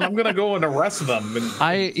drown. I'm gonna go and arrest them. And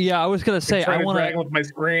I was gonna say I want to with my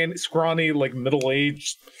scrawny, like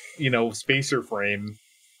middle-aged, spacer frame.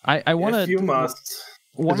 I want to. If you must.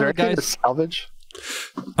 Is there anything to salvage?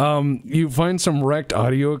 You find some wrecked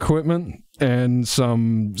audio equipment and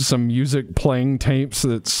some music playing tapes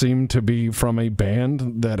that seem to be from a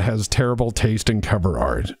band that has terrible taste in cover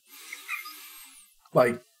art.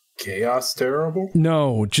 Like chaos terrible?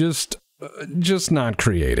 No, just not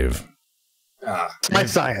creative. My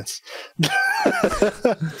science.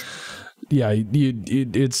 Yeah,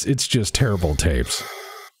 it's just terrible tapes.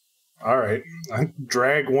 All right. I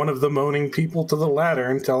drag one of the moaning people to the ladder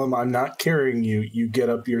and tell him I'm not carrying you. You get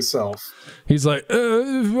up yourself. He's like,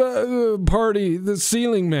 party, the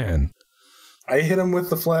ceiling man. I hit him with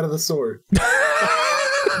the flat of the sword.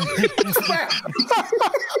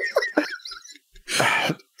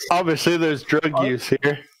 Obviously, there's drug use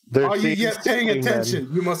here. Are you yet paying attention?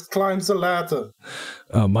 You must climb the ladder.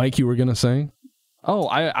 Mike, you were going to say? Oh,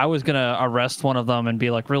 I was going to arrest one of them and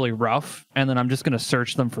be like really rough, and then I'm just going to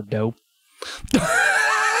search them for dope.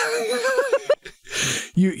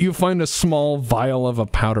 You find a small vial of a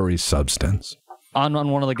powdery substance. On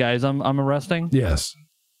one of the guys I'm arresting? Yes.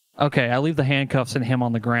 Okay, I leave the handcuffs and him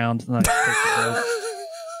on the ground, and then I take the dope.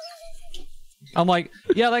 I'm like,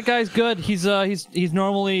 yeah, that guy's good. He's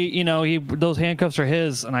normally, those handcuffs are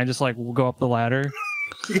his, and I just like go up the ladder.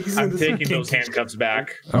 I'm taking those handcuffs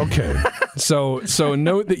back. Okay. So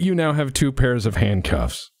note that you now have 2 pairs of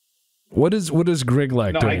handcuffs. What is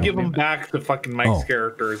Griglak doing? I give them back to fucking Mike's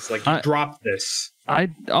character. It's like, drop this.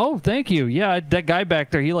 Thank you. Yeah, that guy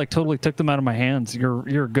back there, he like totally took them out of my hands.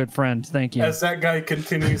 You're a good friend. Thank you. As that guy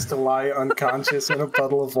continues to lie unconscious in a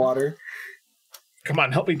puddle of water. Come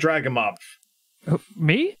on, help me drag him up.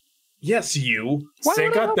 Me? Yes, you. They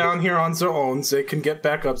got down here on their own. They can get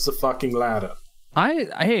back up the fucking ladder.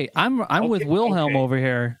 I'm with Wilhelm over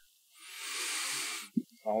here.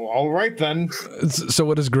 All right then. So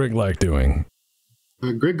what is Griglak doing?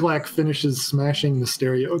 Griglak finishes smashing the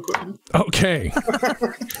stereo equipment. Okay.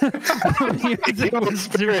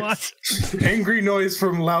 Angry noise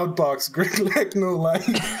from Loudbox. Griglak no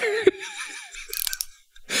light.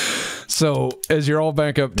 So as you're all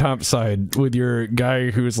back up topside with your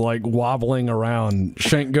guy who's like wobbling around,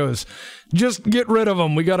 Shank goes, "Just get rid of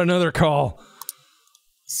him. We got another call."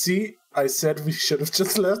 See, I said we should have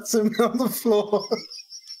just left him on the floor.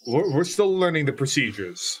 We're still learning the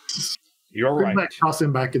procedures. You're right. Toss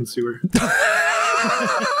him back in sewer.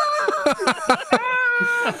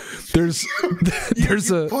 There's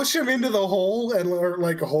you push him into the hole and are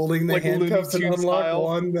like holding the handcuffs and unlock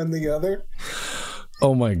one, then the other.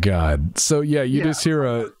 Oh my god. So yeah, you just hear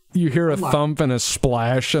a thump and a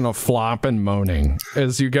splash and a flop and moaning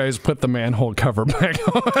as you guys put the manhole cover back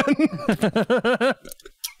on.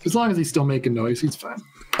 As long as he's still making noise, he's fine.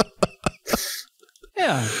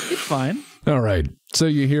 Yeah, he's fine. All right. So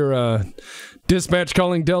you hear dispatch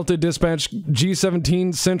calling Delta, dispatch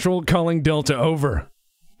G17 Central calling Delta, over.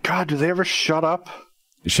 God, do they ever shut up?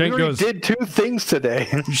 Shank goes, did 2 things today.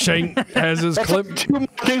 Shank has his clip. Like 2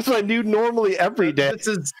 things I do normally every day.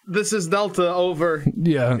 This is Delta, over.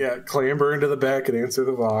 Yeah, clamber into the back and answer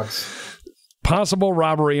the Vox. Possible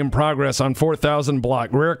robbery in progress on 4000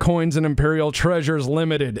 block. Rare coins and Imperial Treasures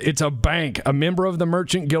Limited. It's a bank. A member of the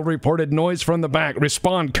Merchant Guild reported noise from the back.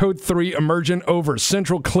 Respond. Code 3 emergent, over.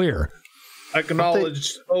 Central clear.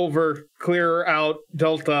 Acknowledged, over. Clear out,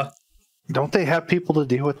 Delta. Don't they have people to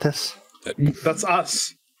deal with this? That's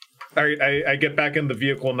us. All right, I get back in the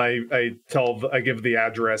vehicle and I give the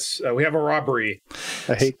address. We have a robbery.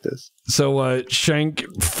 I hate this. So Shank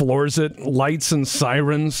floors it, lights and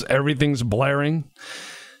sirens, everything's blaring.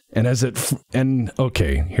 And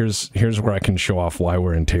okay, here's where I can show off why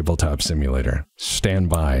we're in Tabletop Simulator. Stand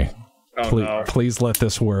by. Please let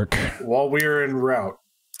this work. While we're en route,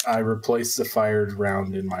 I replace the fired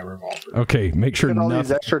round in my revolver. Okay, make sure all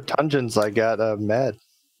these extra dungeons I got mad.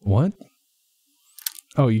 What?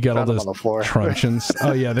 Oh, you got all those on the floor. truncheons.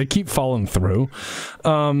 Oh yeah, they keep falling through.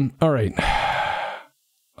 All right.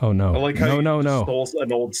 Oh no. I like how no. Stole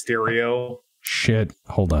an old stereo. Shit.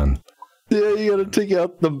 Hold on. Yeah, you gotta take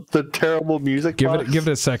out the terrible music. Give it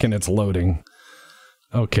a second. It's loading.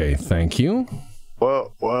 Okay, thank you.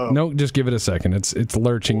 Whoa. No, just give it a second. It's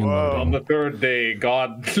lurching and loading. On the 3rd day,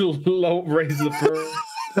 God raise the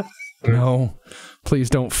first. No, please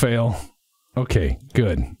don't fail. Okay,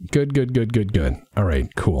 good. All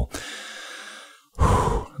right, cool.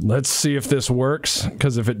 Let's see if this works,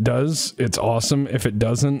 because if it does, it's awesome. If it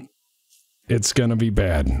doesn't, It's gonna be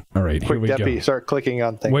bad. All right, here we Deppy, go. start clicking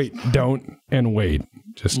on things. Wait, don't and wait.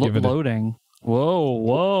 Just give it loading. Whoa,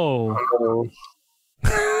 whoa.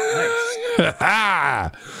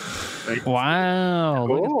 Wow,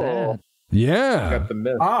 look at that. Yeah. Got the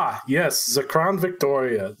myth. Ah, yes, the Crown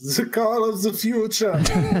Victoria, the call of the future.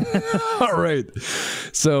 All right.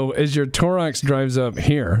 So as your Torox drives up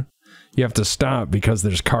here, you have to stop because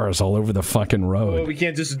there's cars all over the fucking road. Oh, we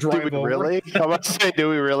can't just Do drive we over. really? I was about to say, do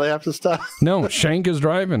we really have to stop? No, Shank is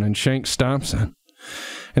driving and Shank stops it.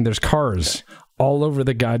 And there's cars all over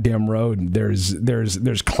the goddamn road.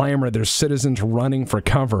 There's clamor. There's citizens running for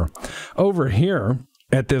cover. Over here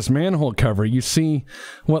at this manhole cover, you see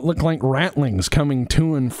what look like ratlings coming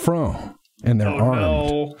to and fro, and they're armed.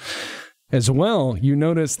 No. As well, you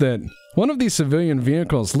notice that one of these civilian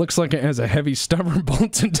vehicles looks like it has a heavy stubber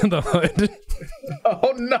bolt into the hood.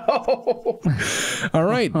 Oh no! All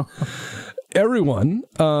right, everyone,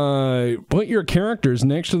 put your characters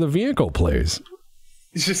next to the vehicle, please.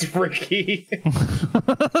 It's just Ricky.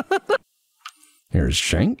 Here's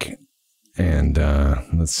Shank. And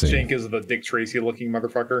let's see. Shank is the Dick Tracy looking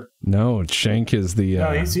motherfucker. No, Shank is the.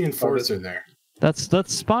 No, he's the enforcer there. That's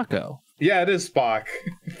Spocko. Yeah, it is Spock.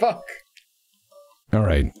 Fuck. All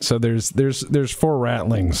right, so there's 4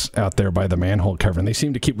 ratlings out there by the manhole cover, and they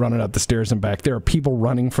seem to keep running up the stairs and back. There are people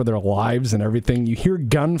running for their lives and everything. You hear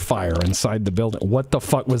gunfire inside the building. What the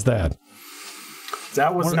fuck was that?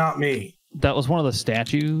 That was not me. That was one of the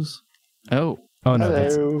statues. Oh no,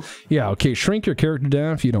 that's, yeah. Okay, shrink your character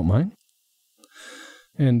down if you don't mind.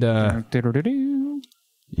 And yeah,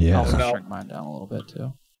 I'll shrink mine down a little bit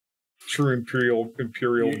too. True imperial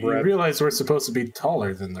You bread. realize we're supposed to be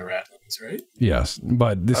taller than the ratlings, right? yes,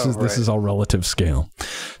 but this is all relative scale.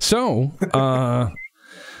 So,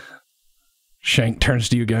 Shank turns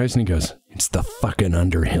to you guys and he goes, "It's the fucking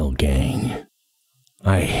Underhill gang.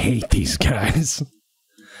 I hate these guys.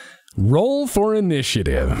 Roll for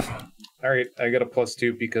initiative." All right, I got a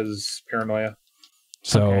 +2 because paranoia.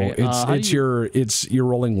 So okay, you're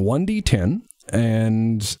rolling 1d10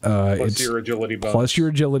 and Plus it's your agility bonus. plus your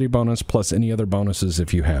agility bonus plus any other bonuses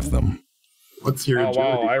if you have them. What's your Oh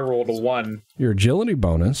agility? wow, I rolled a 1. Your agility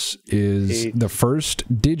bonus is 8. the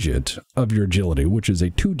first digit of your agility, which is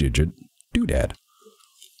a 2-digit doodad.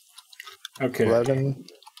 Okay. 11.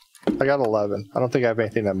 I got 11. I don't think I have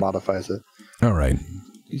anything that modifies it. All right.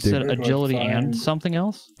 You said We're agility going and fine. something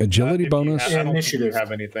else? Agility If you bonus. have- I don't think Initiative. you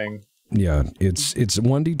have anything. Yeah, it's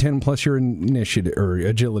 1d10 plus your initiative or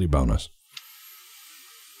agility bonus.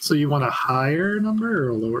 So you want a higher number or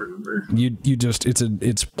a lower number? You just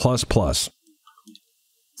it's plus plus.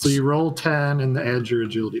 So you roll 10 and add your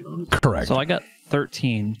agility bonus. Correct. So I got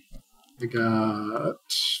 13. I got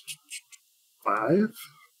 5. I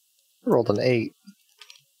rolled an 8.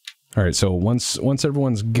 All right, so once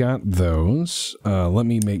everyone's got those, let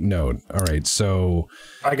me make note. All right, so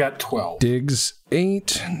I got 12. Diggs 8,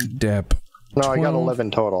 Depp. No, I got 12.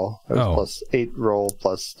 11 total. It was Oh. plus 8 roll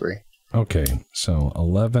plus 3. Okay, so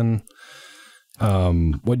 11.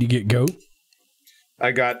 What do you get, Goat?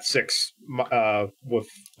 I got 6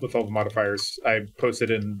 with all the modifiers. I posted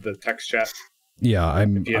in the text chat. Yeah,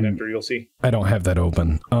 If you hit enter, you'll see. I don't have that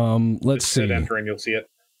open. Let's Just see. hit enter and you'll see it.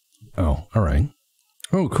 Oh, all right.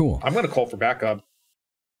 Oh, cool. I'm going to call for backup.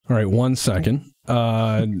 All right, 1 second.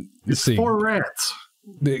 Let's see. 4 rats.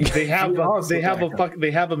 They have lost they the have backup.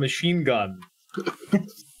 they have a machine gun.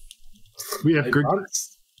 We have Greg.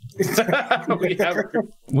 We have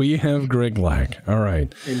We have Griglac. All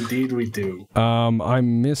right. Indeed, we do.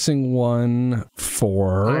 I'm missing one I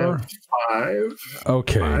for. have 5.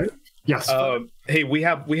 Okay, 5. Yes. hey, we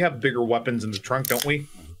have bigger weapons in the trunk, don't we?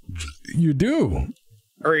 you do.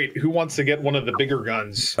 All right, who wants to get one of the bigger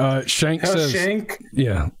guns? Shank Hell, says, Shank,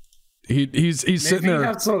 yeah. He's sitting maybe you there.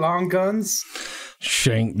 have so long guns.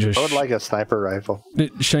 Shank just. I would like a sniper rifle.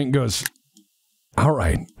 Shank goes, all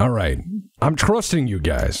right. I'm trusting you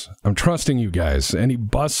guys. And he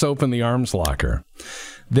busts open the arms locker.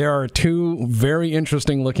 There are 2 very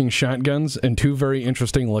interesting looking shotguns and 2 very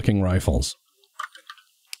interesting looking rifles.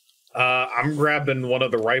 I'm grabbing one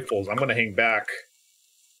of the rifles. I'm going to hang back.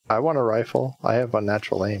 I want a rifle. I have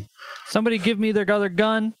unnatural aim. Somebody give me their other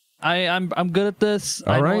gun. I'm good at this.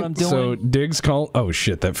 I All know right. what I'm doing. So Diggs call. Oh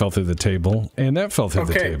shit! That fell through the table, and that fell through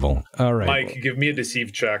the Okay. table. All right. Mike, give me a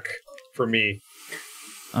deceive check for me.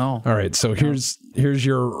 Oh. All right. So here's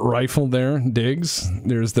your rifle there, Diggs.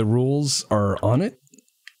 There's the rules are on it,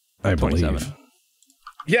 I believe. 27.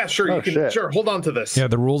 Yeah, sure. Oh, You can. shit. Sure. Hold on to this. Yeah,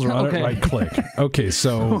 the rules are on Okay. it. Right click. Okay.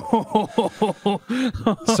 So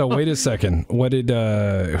wait a second. What did?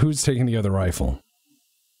 Who's taking the other rifle?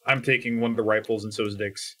 I'm taking one of the rifles, and so is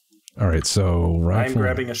Dix. All right. So I'm rifle.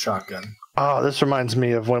 grabbing a shotgun. Oh, this reminds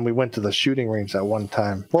me of when we went to the shooting range that one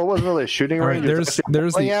time. Well, it wasn't really a shooting range. There's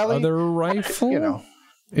the other rifle. You know,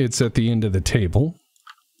 it's at the end of the table.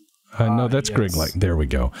 No, that's yes. Griglike. There we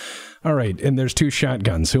go. All right, and there's 2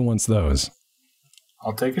 shotguns. Who wants those?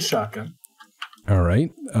 I'll take a shotgun. All right.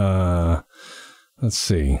 Let's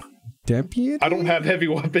see. Deputy? I don't have heavy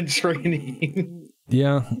weapon training.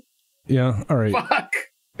 Yeah. All right. Fuck.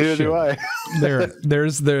 Neither do I.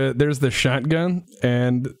 There's the shotgun,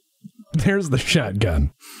 and there's the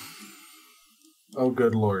shotgun. Oh,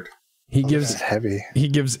 good lord. He This is gives heavy. He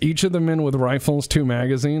gives each of the men with rifles 2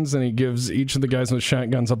 magazines, and he gives each of the guys with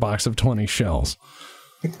shotguns a box of 20 shells.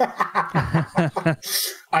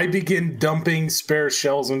 I begin dumping spare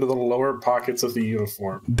shells into the lower pockets of the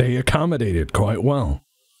uniform. They accommodate it quite well.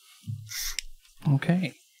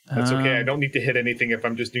 Okay. That's okay. I don't need to hit anything if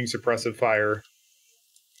I'm just doing suppressive fire.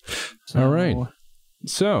 All right.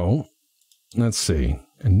 So, let's see.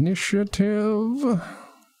 Initiative.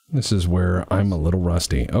 This is where I'm a little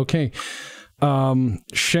rusty. Okay.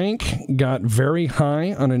 Shank got very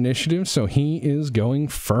high on initiative, so he is going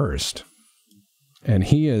first. And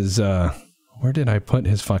he is, where did I put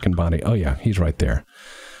his fucking body? Oh yeah, he's right there.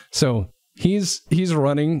 So he's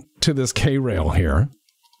running to this K-rail here,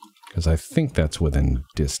 because I think that's within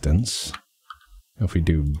distance. If we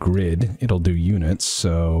do grid, it'll do units,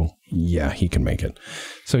 so yeah, he can make it.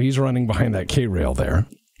 So he's running behind that K-rail there.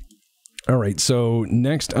 All right, so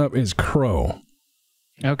next up is Crow.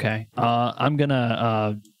 Okay. I'm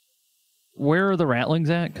gonna. Where are the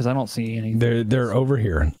ratlings at? Because I don't see any. They're over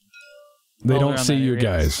here. They don't see you area.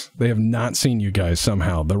 guys. They have not seen you guys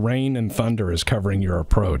somehow. The rain and thunder is covering your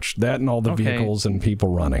approach. That and all the vehicles and people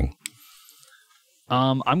running.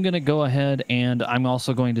 I'm gonna go ahead and I'm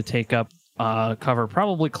also going to take up cover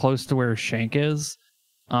probably close to where Shank is,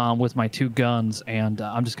 with my 2 guns, and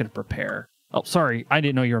I'm just gonna prepare. Oh, sorry, I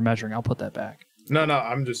didn't know you were measuring. I'll put that back. No,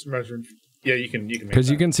 I'm just measuring. Yeah, you can. Because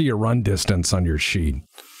you can see your run distance on your sheet.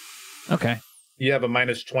 Okay. You have a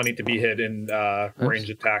 -20 to be hit in range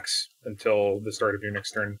attacks until the start of your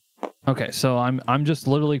next turn. Okay, so I'm just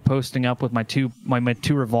literally posting up with my two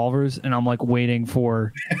revolvers, and I'm like waiting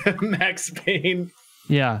for Max Payne.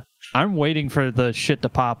 Yeah, I'm waiting for the shit to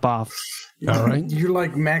pop off. All right. You're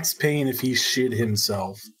like Max Payne if he shit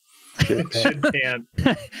himself. Shit can.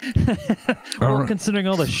 Well, right. considering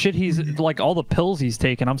all the shit he's like, all the pills he's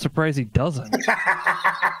taken, I'm surprised he doesn't.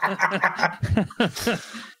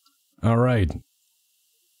 All right.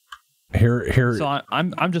 Here. So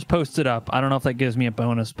I'm just posted up. I don't know if that gives me a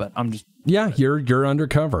bonus, but I'm just. Yeah, you're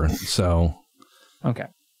undercover. So. Okay.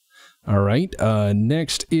 All right.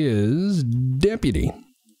 Next is Deputy.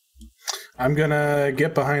 I'm gonna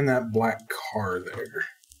get behind that black car there.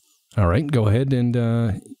 All right. Go ahead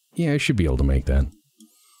and yeah, I should be able to make that.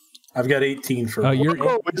 I've got 18 for. Oh,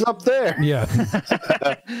 he's up there. Yeah.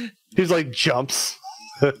 He's like jumps.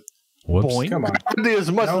 Whoops. Boing. Come on. I do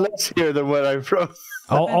as much less here than what I'm from.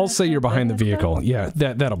 I'll say you're behind the vehicle. Yeah,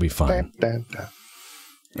 that'll be fine.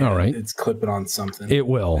 All right. It's clipping on something. It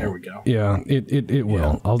will. There we go. Yeah, it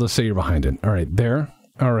will. Yeah. I'll just say you're behind it. All right, there.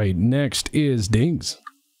 All right, next is Diggs.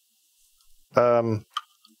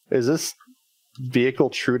 Is this vehicle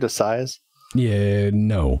true to size? Yeah,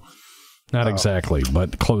 no. Not exactly,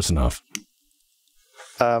 but close enough.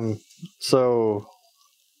 So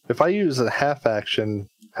if I use a half action,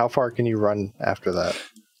 how far can you run after that?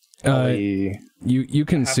 You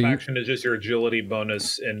can Half see. action is just your agility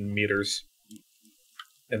bonus in meters.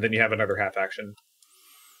 And then you have another half action.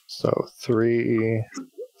 So 3,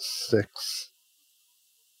 6.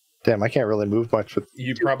 Damn, I can't really move much with.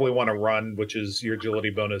 You probably want to run, which is your agility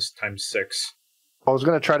bonus times 6. I was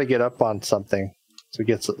going to try to get up on something so it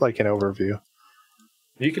gets like an overview.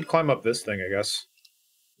 You could climb up this thing, I guess.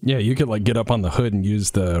 Yeah, you could like get up on the hood and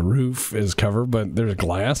use the roof as cover, but there's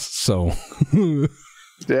glass, so.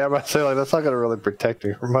 Yeah, I'm about to say like that's not going to really protect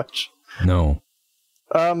me for much. No.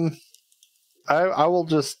 I will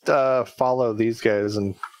just follow these guys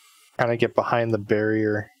and kind of get behind the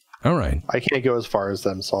barrier. All right. I can't go as far as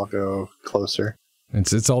them, so I'll go closer.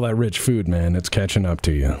 It's all that rich food, man. It's catching up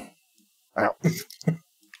to you. Ow.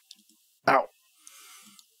 Ow.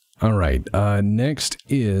 All right. Next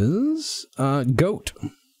is Goat.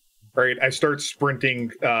 All right, I start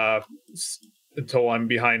sprinting until I'm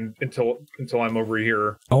behind, until I'm over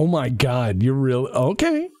here. Oh my God! You're real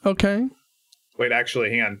okay? Okay. Wait,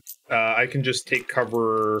 actually, hang on. I can just take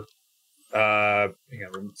cover. Hang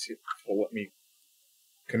on, let me see. Well, let me.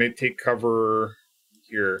 Can I take cover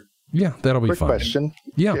here? Yeah, that'll be Quick fine. question.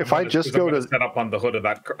 Yeah. If I just go to set up on the hood of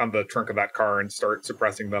that, on the trunk of that car, and start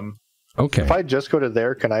suppressing them. Okay. If I just go to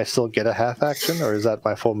there, can I still get a half action, or is that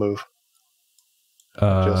my full move?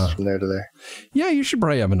 Just from there to there. Yeah, you should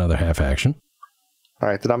probably have another half action. All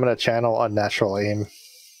right, then I'm going to channel Unnatural Aim.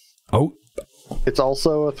 Oh. It's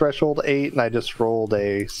also a threshold 8, and I just rolled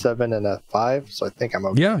a 7 and a 5, so I think I'm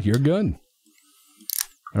okay. Yeah, you're good.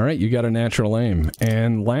 All right, you got a natural aim.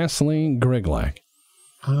 And lastly, Griglak.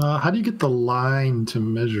 How do you get the line to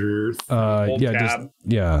measure?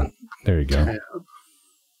 Yeah, there you go. Tab.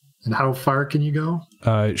 And how far can you go?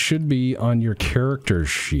 It should be on your character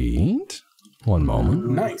sheet. One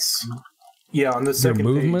moment. Nice. Yeah, on the The second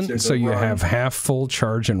movement, page, so you have half full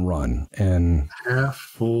charge and run, and half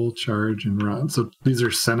full charge and run. So these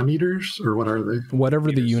are centimeters, or what are they?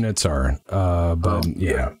 whatever the units are. But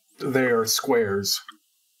yeah, they are squares.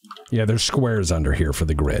 yeah, there's squares under here for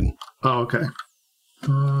the grid. Oh, okay.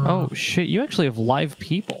 Oh shit! You actually have live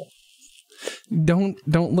people. Don't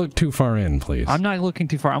look too far in, please. I'm not looking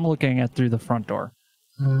too far. I'm looking at through the front door.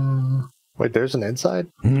 Wait, there's an inside?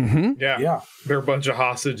 Mm-hmm. Yeah. They're a bunch of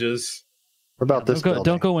hostages. What about this building?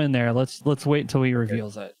 Don't go in there. Let's wait until he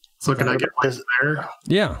reveals it. So can I get one there?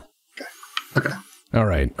 Yeah. Okay. All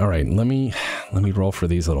right. Let me roll for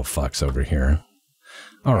these little fucks over here.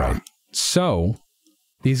 All right. So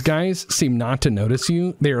these guys seem not to notice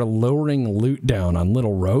you. They are lowering loot down on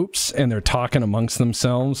little ropes, and they're talking amongst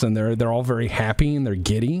themselves, and they're all very happy and they're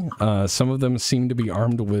giddy. Some of them seem to be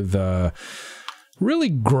armed with really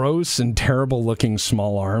gross and terrible looking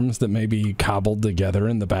small arms that may be cobbled together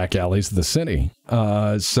in the back alleys of the city.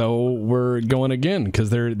 So we're going again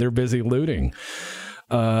because they're busy looting.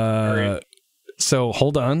 So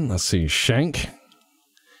hold on. Let's see. Shank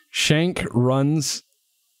runs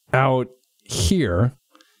out here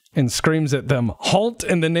and screams at them, "Halt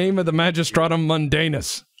in the name of the Magistratum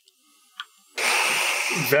Mundanus."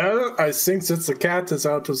 Well, I think that the cat is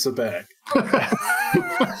out of the bag.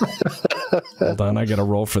 Hold on, I gotta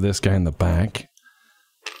roll for this guy in the back.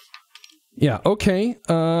 Yeah, okay.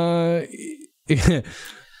 Oh,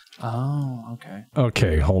 okay.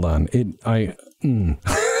 Okay, hold on.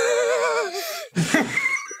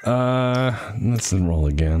 Let's roll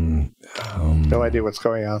again. No idea what's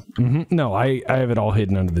going on. No, I have it all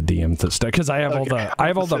hidden under the DM stuff because I have all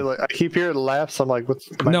the. I keep hearing laughs. I'm like, what's?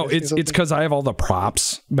 No, it's because I have all the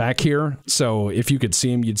props back here. So if you could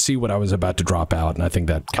see them, you'd see what I was about to drop out, and I think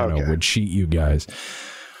that kind of would cheat you guys.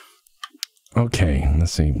 Okay,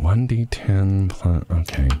 let's see. 1d10 plus.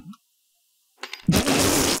 Okay.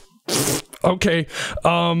 Okay,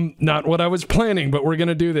 not what I was planning, but we're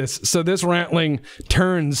gonna do this. So this ratling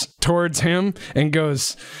turns towards him and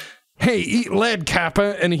goes, "Hey, eat lead,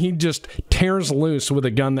 Kappa," and he just tears loose with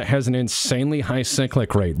a gun that has an insanely high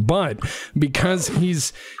cyclic rate. But because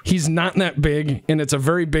he's not that big, and it's a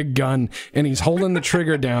very big gun, and he's holding the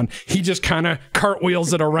trigger down, he just kind of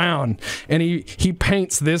cartwheels it around, and he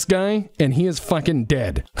paints this guy, and he is fucking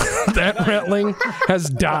dead. That ratling has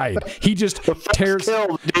died. He just tears.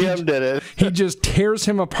 DM did it. He just tears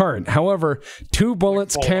him apart. However, 2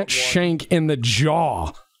 bullets catch Shank in the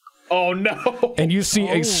jaw. Oh no! And you see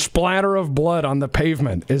a splatter of blood on the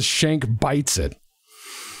pavement as Shank bites it.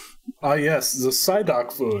 Ah, yes, the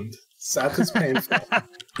Psyduck wound. That is painful.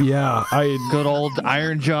 Yeah, Good old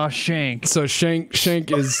Iron Jaw Shank. So Shank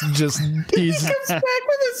is just he's Comes back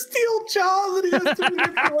with a steel jaw that he has to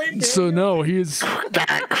manipulate. so no he's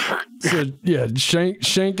so yeah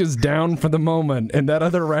Shank is down for the moment, and that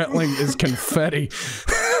other ratling is confetti.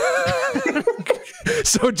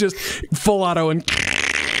 So just full auto and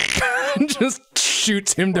just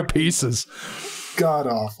shoots him to pieces. God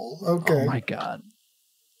awful. Okay. Oh my god.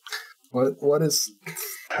 What is?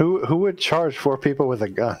 Who would charge 4 people with a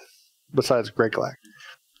gun besides Griglak?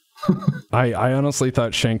 I honestly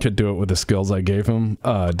thought Shank could do it with the skills I gave him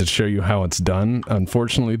to show you how it's done.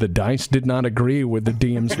 Unfortunately, the dice did not agree with the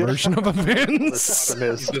DM's version of events.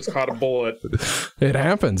 He just caught a bullet. It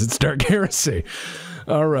happens. It's Dark Heresy.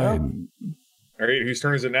 All right. All right, whose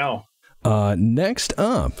turn is it now? Next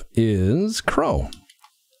up is Crow.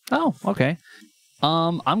 Oh, okay.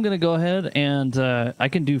 I'm gonna go ahead and I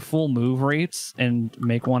can do full move rates and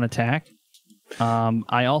make 1 attack.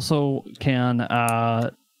 I also can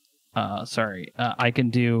I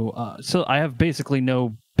can do so I have basically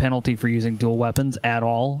no penalty for using dual weapons at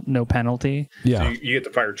all. No penalty. Yeah. So you get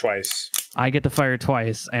to fire twice. I get to fire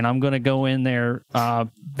twice, and I'm gonna go in there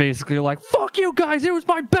basically like, "Fuck you guys, it was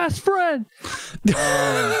my best friend."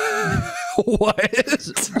 What?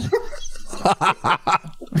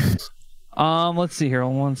 Let's see here.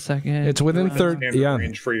 1 second. It's within 30. Yeah,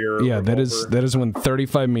 range for your that is within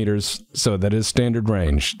 35 meters. So that is standard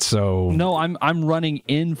range. So no, I'm running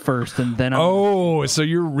in first, and then so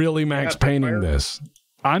you're really max painting this.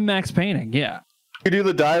 I'm max painting. Yeah. You do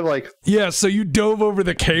the dive like yeah. So you dove over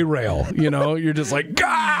the K rail. You know, you're just like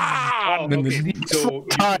God. Oh, okay.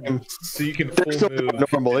 So you can full move.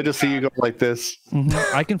 Normal. They just see you go like this.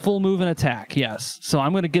 I can full move and attack. Yes. So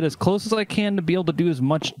I'm going to get as close as I can to be able to do as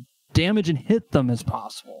much damage and hit them as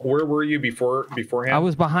possible. Where were you beforehand? I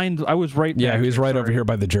was behind. I was right. Yeah, back he was here, right sorry. over here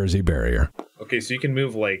by the Jersey barrier. Okay, so you can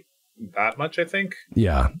move like that much, I think.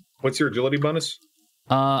 Yeah. What's your agility bonus?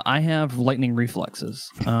 I have lightning reflexes.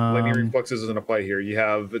 Lightning reflexes doesn't apply here. You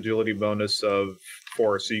have agility bonus of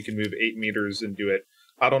 4, so you can move 8 meters and do it.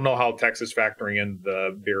 I don't know how Tex is factoring in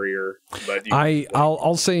the barrier, but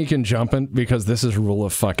I'll say you can jump in because this is rule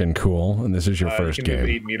of fucking cool, and this is your first you can game. move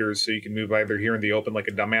 8 meters, so you can move either here in the open like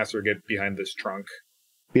a dumbass or get behind this trunk.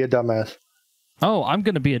 Be a dumbass. Oh, I'm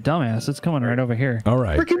going to be a dumbass. It's coming right over here. All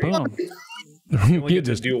right. Boom. You only get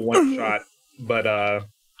to do one shot, but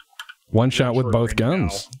one shot with both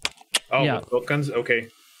guns. Now. Oh, Yeah. with both guns? Okay.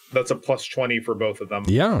 That's a plus 20 for both of them.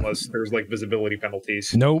 Yeah. Unless there's like visibility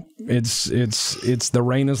penalties. Nope. It's the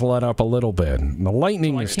rain has let up a little bit. The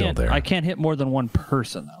lightning is still there. I can't hit more than one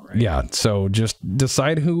person though, right? Yeah, so just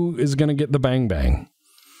decide who is going to get the bang bang.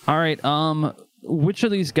 All right. Which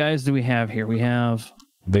of these guys do we have here? We have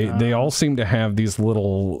They all seem to have these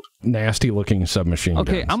little nasty looking submachine guns.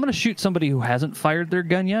 Okay, I'm going to shoot somebody who hasn't fired their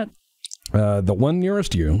gun yet. The one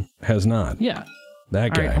nearest you has not. Yeah.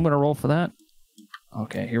 That guy. All right, I'm going to roll for that.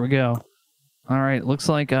 Okay, here we go. All right, looks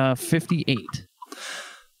like 58.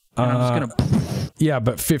 And I'm just gonna yeah,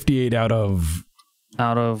 but 58 out of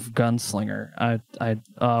gunslinger.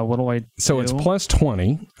 What do I So do? it's plus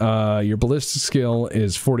 20. Your ballistic skill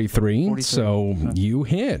is 43. So you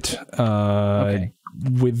hit Okay.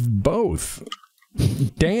 with both.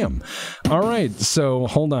 Damn. All right, so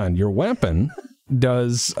hold on. Your weapon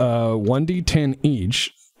does 1d10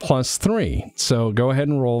 each plus 3. So go ahead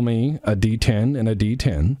and roll me a d10 and a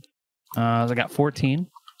d10. I got 14.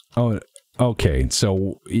 Oh, okay.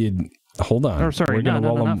 So hold on. Or sorry, We're gonna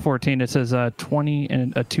roll not 14. It says 20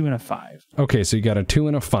 and a 2 and a 5. Okay, so you got a 2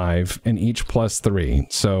 and a 5, and each plus 3.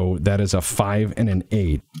 So that is a 5 and an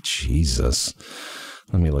 8. Jesus.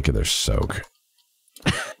 Let me look at their soak.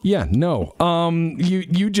 Yeah, no.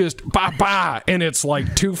 You just bah, and it's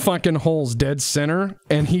like 2 fucking holes dead center,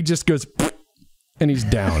 and he just goes and he's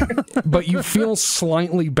down. But you feel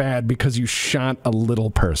slightly bad because you shot a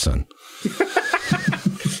little person.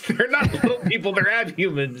 They're not little people, they're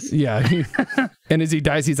adhumans. Yeah. And as he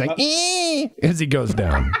dies, he's like, as he goes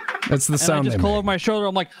down. That's the sound. And I just pull over my shoulder.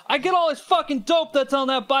 I'm like, I get all this fucking dope that's on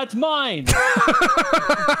that bot's mine.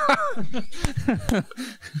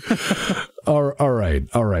 All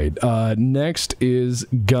right. Next is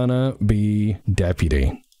gonna be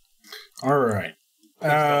deputy. All right. You're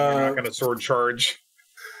not going to sword charge.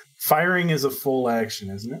 Firing is a full action,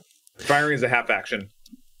 isn't it? Firing is a half action.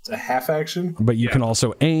 It's a half action. But you can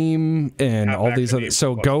also aim and Half all these action other.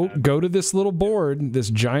 So go to this little board, this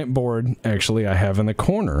giant board. Actually, I have in the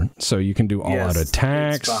corner, so you can do all out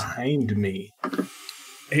attacks. It's behind me.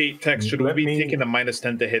 Hey, Tex, should we be taking a minus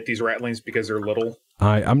 10 to hit these ratlings because they're little?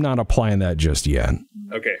 I'm not applying that just yet.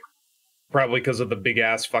 Okay. Probably because of the big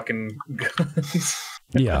ass fucking guns.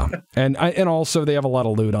 Yeah, and also they have a lot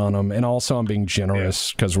of loot on them, and also I'm being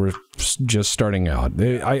generous because we're just starting out.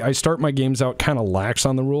 I start my games out kind of lax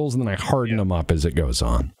on the rules, and then I harden them up as it goes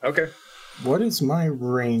on. Okay. What is my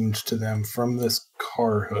range to them from this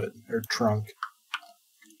car hood or trunk?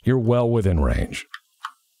 You're well within range.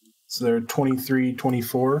 So they're 23,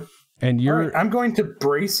 24. And you're. Right, I'm going to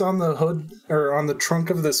brace on the hood or on the trunk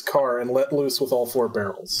of this car and let loose with all 4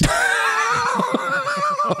 barrels.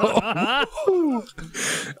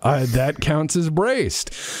 That counts as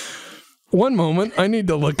braced. One moment, I need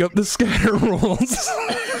to look up the scatter rules.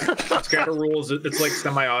 Scatter rules, it's like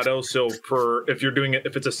semi-auto. So if you're doing it,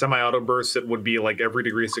 if it's a semi-auto burst, it would be like every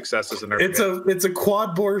degree of success is an It's a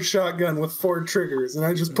quad bore shotgun with 4 triggers, and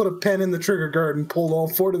I just put a pen in the trigger guard and pulled all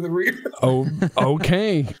 4 to the rear. Oh,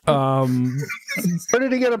 okay. Where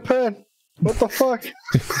did he get a pen? What the fuck?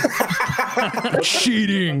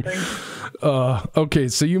 Cheating. Okay,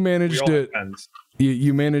 so you managed to.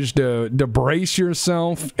 You managed to brace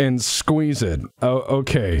yourself and squeeze it. Oh,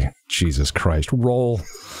 okay. Jesus Christ. Roll.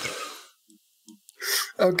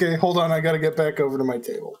 Okay, hold on. I got to get back over to my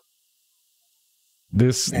table.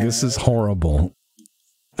 This is horrible.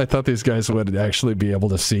 I thought these guys would actually be able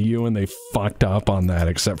to see you, and they fucked up on that,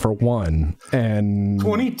 except for one. And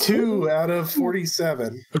 22 out of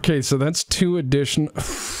 47. Okay, so that's 2 additional.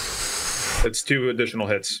 It's 2 additional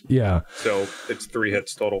hits. Yeah. So it's 3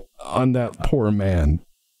 hits total. On that poor man.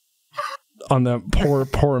 On that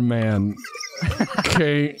poor man.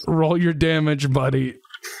 Okay, roll your damage, buddy.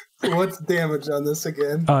 What's damage on this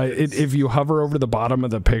again? If you hover over the bottom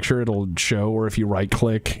of the picture, it'll show, or if you right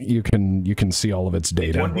click, you can see all of its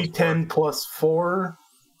data. 1d10 plus 4.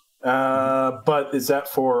 But is that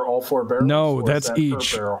for all 4 barrels? No, that's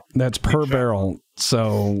each. That's per barrel.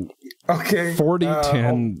 So okay,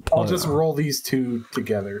 40-10. I'll just roll these two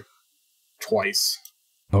together twice.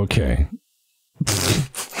 Okay.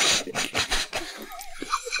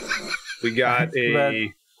 We got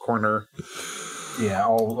a corner. Yeah,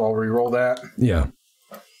 I'll re-roll that. Yeah.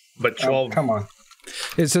 But 12. Come on.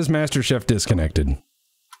 It says Master Chef disconnected.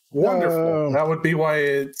 Wonderful. That would be why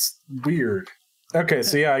it's weird. Okay,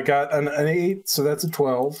 so yeah, I got an 8, so that's a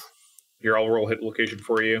 12. Here, I'll roll hit location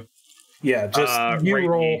for you. Yeah, just you right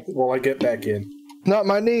roll knee. while I get back in. Not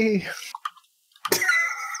my knee.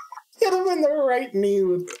 Hit him in the right knee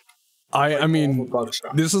with. I mean,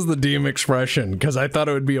 this is the DM expression, because I thought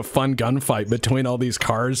it would be a fun gunfight between all these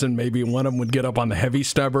cars, and maybe one of them would get up on the heavy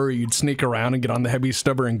stubber, you'd sneak around and get on the heavy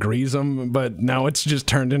stubber and grease them, but now it's just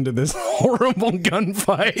turned into this horrible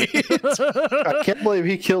gunfight. I can't believe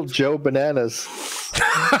he killed Joe Bananas.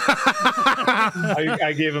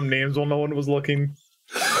 I gave him names while no one was looking.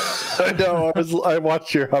 I know. I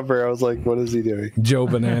watched your hover. I was like, what is he doing? Joe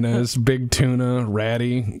Bananas, Big Tuna,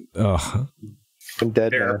 Ratty. Ugh. I'm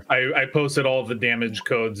dead There, now. I posted all of the damage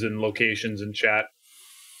codes and locations in chat.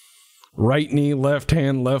 Right knee, left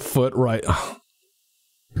hand, left foot, right. I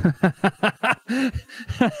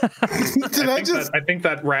think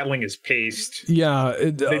that rattling is paste. Yeah.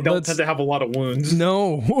 They don't tend to have a lot of wounds.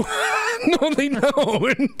 No. No, they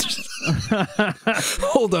don't.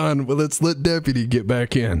 Hold on. Well, let's let Deputy get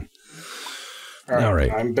back in. All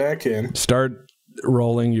right. I'm back in. Start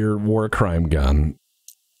rolling your war crime gun.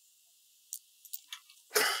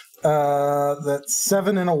 That's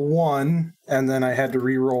 7 and a 1, and then I had to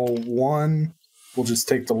re-roll 1. We'll just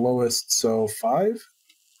take the lowest, so 5.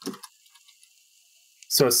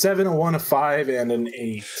 So a 7, a 1, a 5, and an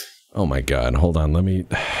 8. Oh my God! Hold on. Let me.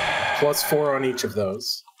 Plus 4 on each of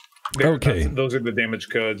those. There, Okay. Those are the damage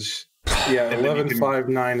codes. Yeah, 11, 5,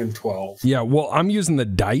 9, and 12. Yeah. Well, I'm using the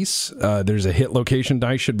dice. There's a hit location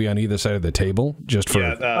dice should be on either side of the table, just for.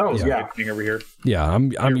 Yeah, thing over here. Yeah,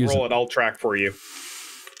 I'm using. Roll it. I'll track for you.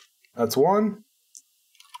 That's 1.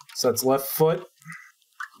 So that's left foot.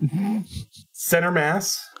 Center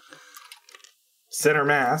mass. Center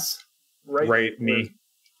mass. Right knee.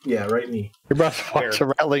 Yeah, right knee. You're about to watch a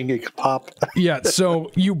rattling pop. Yeah, so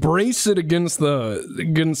you brace it against.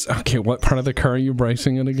 Okay, what part of the car are you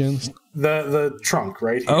bracing it against? The trunk,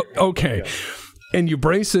 right here. Oh, okay. Yeah. And you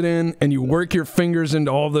brace it in, and you work your fingers into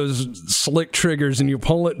all those slick triggers, and you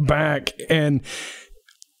pull it back, and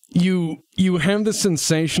you have the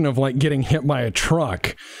sensation of like getting hit by a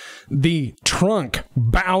truck. The trunk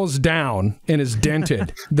bows down and is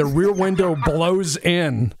dented. The rear window blows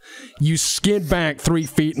in. You skid back 3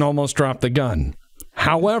 feet and almost drop the gun.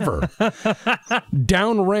 However,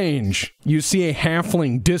 downrange, you see a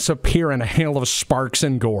halfling disappear in a hail of sparks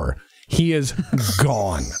and gore. He is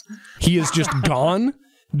gone. He is just gone.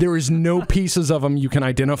 There is no pieces of him you can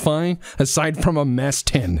identify aside from a mess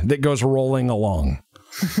tin that goes rolling along.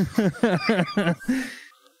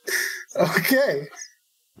 Okay.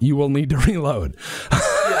 You will need to reload.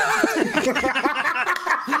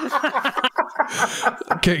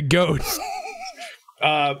 Okay, go.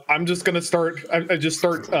 I'm just gonna start. I just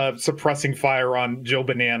start suppressing fire on Joe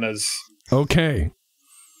Bananas. Okay.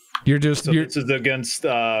 This is against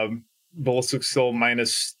ballistic skill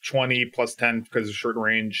minus 20 plus 10 because of short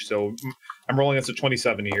range. So I'm rolling against a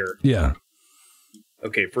 27 here. Yeah.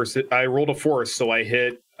 Okay. First, I rolled a 4, so I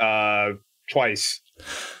hit twice.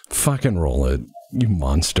 Fucking roll it, you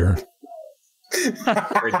monster.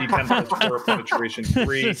 Right, D10 plus 4 penetration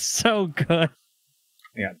 3. This is so good.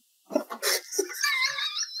 Yeah. This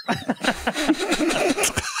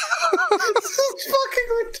is fucking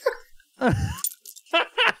ridiculous.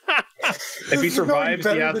 If he survives,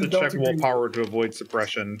 he has to check willpower to avoid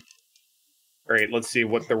suppression. All right, let's see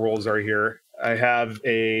what the rolls are here. I have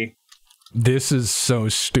a. This is so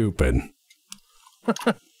stupid.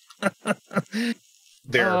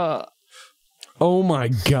 There. Oh my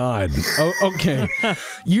God. Oh, okay.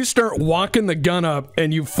 You start walking the gun up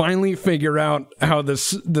and you finally figure out how the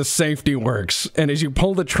safety works. And as you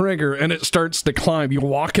pull the trigger and it starts to climb, you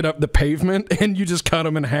walk it up the pavement and you just cut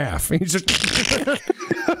him in half. And you just...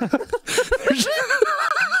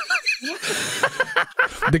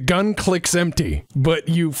 The gun clicks empty, but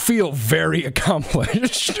you feel very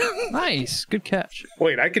accomplished. Nice. Good catch.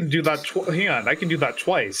 Wait, I can do that. Hang on. I can do that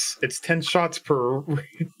twice. It's 10 shots per...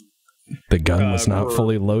 The gun was not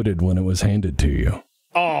fully loaded when it was handed to you.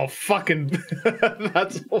 Oh, fucking,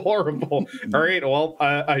 that's horrible. All right, well,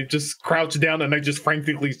 I just crouch down and I just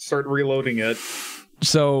frantically start reloading it.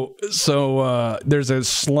 So there's a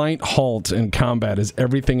slight halt in combat as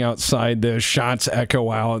everything outside, the shots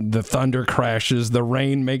echo out, the thunder crashes, the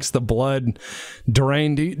rain makes the blood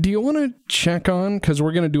drain. Do you want to check on? Because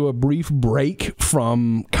we're going to do a brief break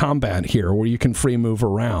from combat here where you can free move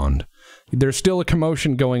around. There's still a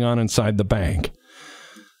commotion going on inside the bank.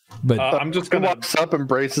 But I'm just gonna walks up,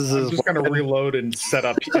 embraces I'm just gonna reload and set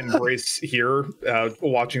up embrace here,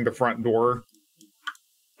 watching the front door.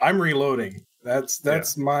 I'm reloading.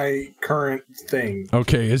 That's my current thing.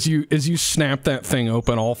 Okay, as you snap that thing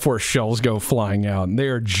open, all 4 shells go flying out, and they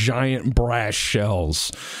are giant brass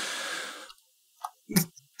shells.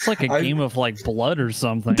 It's like a game of like blood or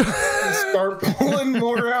something. Start pulling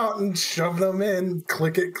more out and shove them in.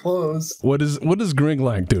 Click it close. What is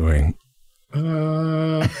Griglak doing?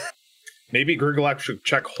 Maybe Griglak should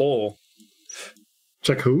check hole.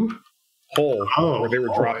 Check who? Hole, Oh, where they were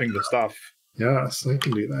dropping the stuff. Yes, I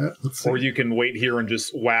can do that. Let's see. Or you can wait here and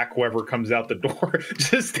just whack whoever comes out the door.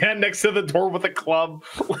 Just stand next to the door with a club.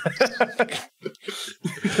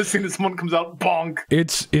 As soon as someone comes out, bonk.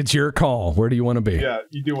 It's your call. Where do you want to be? Yeah,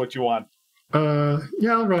 you do what you want. Yeah,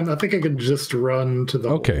 I'll run. I think I can just run to the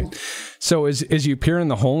hole. So as you peer in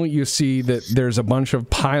the hole, you see that there's a bunch of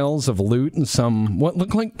piles of loot and some what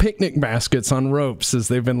look like picnic baskets on ropes as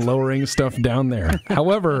they've been lowering stuff down there.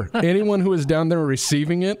 However, anyone who is down there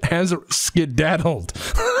receiving it has skedaddled.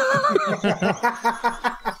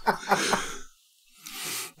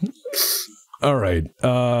 All right.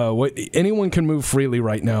 Anyone can move freely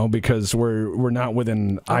right now because we're not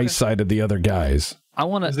within eyesight of the other guys. I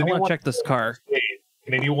want to check this car.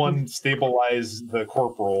 Can anyone stabilize the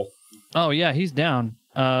corporal? Oh yeah, he's down.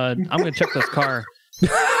 I'm gonna check this car.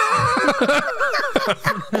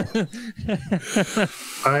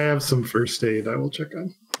 I have some first aid I will check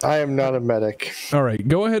on. I am not a medic. All right,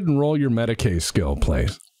 go ahead and roll your Medicaid skill,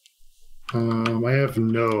 please. I have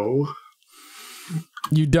no.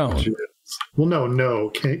 You don't. Well, no.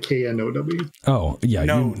 K-N-O-W. Oh yeah,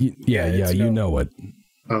 no. You know it.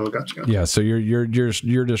 Oh, gotcha. Yeah, so you're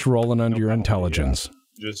just rolling under your intelligence.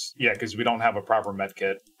 Because we don't have a proper med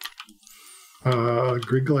kit.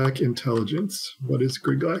 Griglak intelligence. What is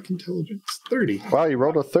Griglak intelligence? 30. Wow, you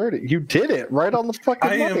rolled a 30. You did it right on the fucking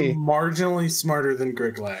money. I am marginally smarter than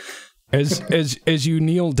Griglak. As you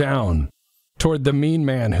kneel down toward the mean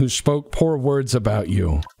man who spoke poor words about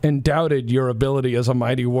you and doubted your ability as a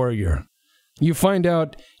mighty warrior, you find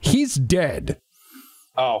out he's dead.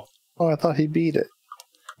 Oh, I thought he beat it.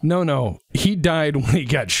 No, he died when he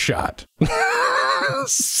got shot.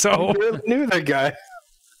 So I really knew that guy.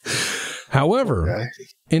 However,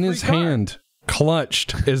 in his hand,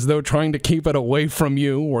 clutched as though trying to keep it away from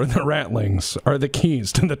you or the ratlings, are the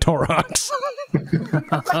keys to the Torox.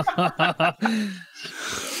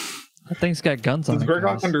 That thing's got guns on it. Does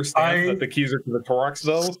Griglak understand that the keys are to the Torox,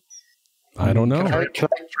 though? I don't know. Can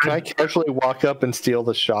I casually walk up and steal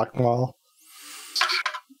the shock mall?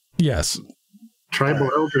 Yes. Tribal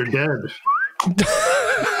elder dead.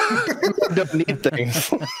 Don't need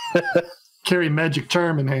things. Carry magic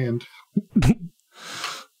charm in hand.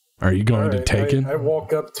 Are you going to take it? I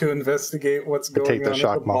walk up to investigate what's going on in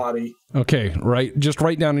the body. Okay, just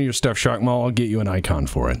write down in your stuff, Shockmaw. I'll get you an icon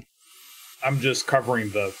for it. I'm just covering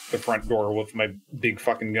the front door with my big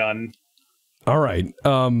fucking gun. All right.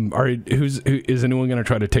 Is anyone going to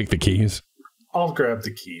try to take the keys? I'll grab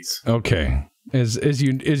the keys. Okay. As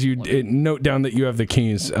you note down that you have the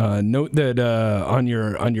keys, note that on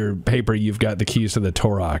your paper you've got the keys to the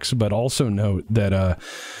Torox, but also note that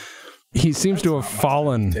he seems to have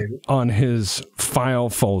fallen on his file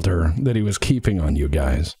folder that he was keeping on you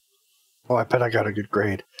guys. Oh, I bet I got a good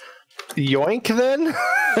grade. Yoink then.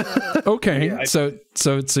 Okay, yeah, so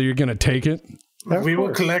you're gonna take it. We will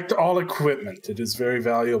collect all equipment. It is very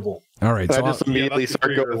valuable. All right, so I just immediately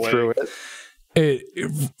start going through it.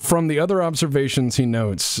 From the other observations he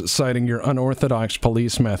notes, citing your unorthodox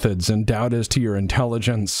police methods and doubt as to your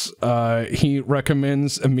intelligence, he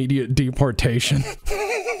recommends immediate deportation.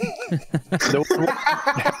 You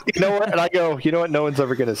know what? And I go, you know what? No one's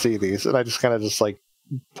ever going to see these. And I just kind of like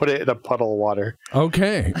put it in a puddle of water.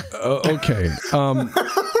 Okay. Okay.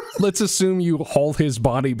 Let's assume you haul his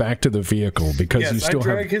body back to the vehicle because you still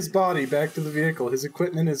drag his body back to the vehicle. His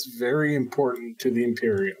equipment is very important to the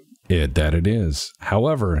Imperium. That it is.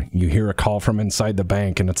 However, you hear a call from inside the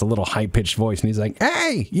bank, and it's a little high-pitched voice, and he's like,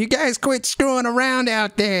 "Hey, you guys quit screwing around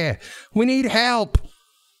out there. We need help."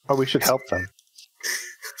 Oh, we should help them.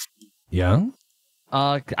 Yeah?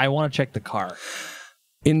 I want to check the car.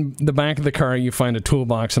 In the back of the car, you find a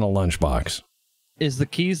toolbox and a lunchbox. Is the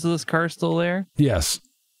keys to this car still there? Yes.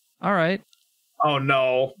 All right. Oh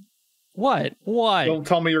no! What? What? Don't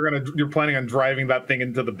tell me you're planning on driving that thing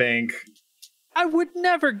into the bank. I would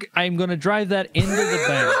never. I'm going to drive that into the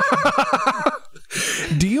bank.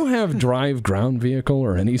 Do you have drive ground vehicle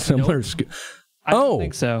or any similar? Nope. I don't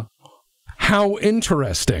think so. How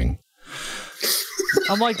interesting.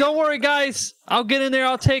 I'm like, don't worry, guys. I'll get in there.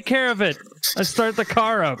 I'll take care of it. I start the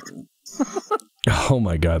car up. Oh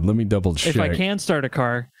my God. Let me double check. If I can start a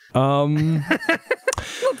car.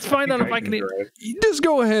 Let's find out if I can. Just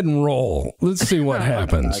go ahead and roll. Let's see what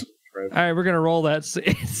happens. All right, we're going to roll that.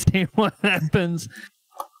 See what happens.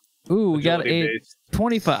 Ooh, we got a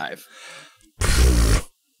 25.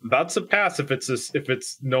 That's a pass if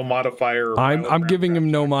it's no modifier. I'm giving him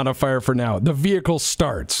no modifier for now. The vehicle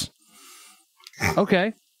starts.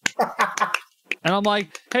 Okay. And I'm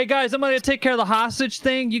like, hey guys, I'm gonna take care of the hostage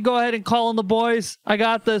thing. You go ahead and call in the boys. I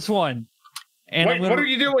got this one. And wait, what are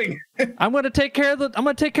you doing? I'm gonna take care of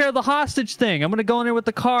the hostage thing. I'm gonna go in there with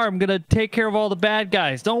the car. I'm gonna take care of all the bad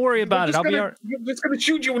guys. Don't worry about it. I'm just gonna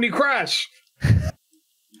shoot you when you crash.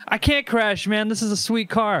 I can't crash, man. This is a sweet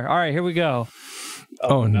car. All right, here we go.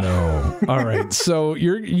 Oh no. All right. So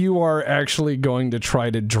you are actually going to try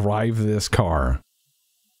to drive this car.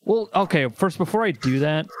 Well, okay, first, before I do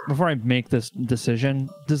that, before I make this decision,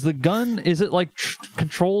 does the gun, is it like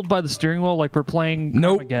controlled by the steering wheel like we're playing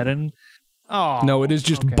Armageddon? Oh, no, it is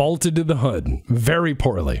just bolted to the hood very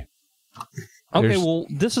poorly. Okay, well,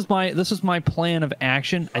 this is my plan of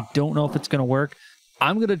action. I don't know if it's going to work.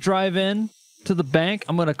 I'm going to drive in to the bank.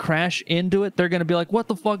 I'm going to crash into it. They're going to be like, what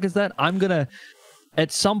the fuck is that? I'm going to,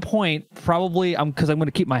 at some point, probably, because I'm going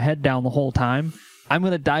to keep my head down the whole time, I'm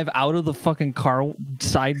going to dive out of the fucking car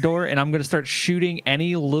side door, and I'm going to start shooting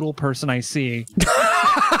any little person I see.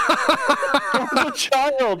 A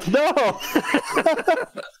child, no!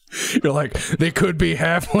 You're like, they could be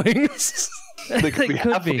halflings. They could be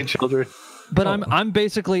halfling children. But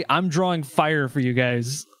I'm drawing fire for you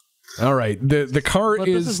guys. All right, the car but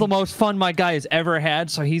this is the most fun my guy has ever had,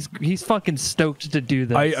 so he's fucking stoked to do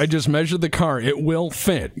this. I just measured the car. It will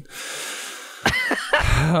fit.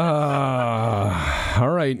 All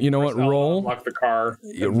right, you know what? Roll. Unlock the car.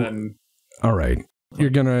 And then... All right,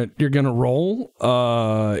 you're gonna roll.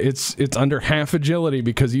 It's under half agility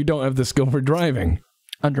because you don't have the skill for driving.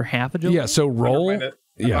 Under half agility? Yeah. So roll.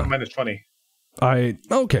 Minus 20.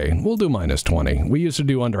 Okay, we'll do minus 20. We used to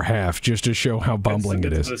do under half just to show how bumbling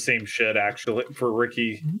it is. It's the same shit actually for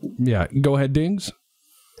Ricky. Yeah. Go ahead, Diggs.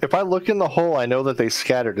 If I look in the hole, I know that they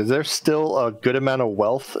scattered. Is there still a good amount of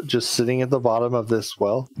wealth just sitting at the bottom of this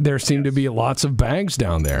well? There seem to be lots of bags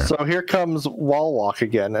down there. So here comes wall walk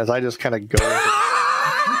again as I just kind of go.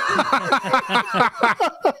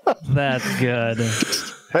 That's good.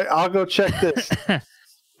 Hey, I'll go check this.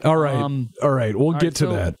 All right. All right. We'll get to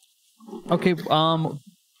that. Okay.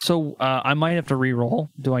 So I might have to re-roll.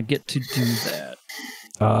 Do I get to do that?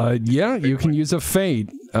 Yeah, you can use a fate.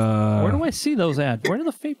 Where do I see those at? Where are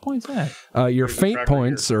the fate points at? Your fate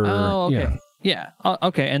points are... Oh, okay. Yeah.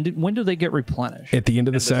 Okay, and when do they get replenished? At the end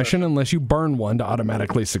of the session, unless you burn one to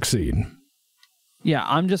automatically succeed. Yeah,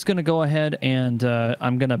 I'm just going to go ahead and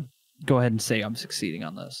I'm going to go ahead and say I'm succeeding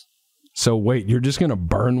on this. So wait, you're just going to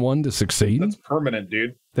burn one to succeed? That's permanent,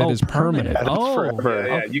 dude. That is permanent.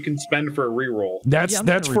 Yeah, you can spend for a reroll.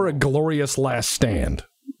 That's for a glorious last stand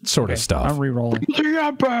sort of stuff. I'm re-rolling.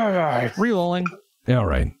 Re-rolling. All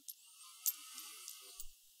right.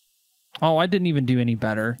 Oh, I didn't even do any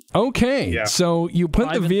better. Okay, so you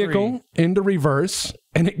put the vehicle into reverse,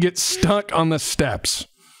 and it gets stuck on the steps,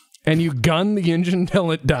 and you gun the engine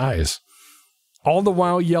till it dies. All the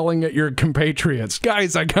while yelling at your compatriots,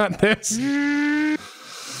 guys, I got this.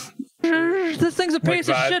 This thing's a piece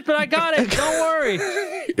of shit, but I got it. Don't worry.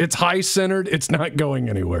 It's high-centered. It's not going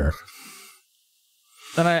anywhere.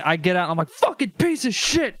 Then I get out. I'm like, fucking piece of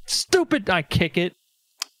shit. Stupid. I kick it.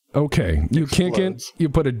 Okay. You kick it. You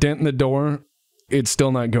put a dent in the door. It's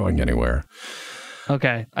still not going anywhere.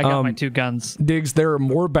 Okay. I got my two guns. Diggs, there are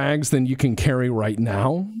more bags than you can carry right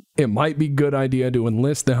now. It might be a good idea to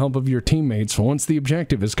enlist the help of your teammates once the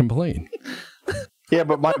objective is complete. Yeah,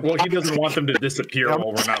 but he doesn't want them to disappear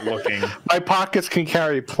while we're not looking. My pockets can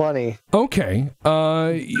carry plenty. Okay.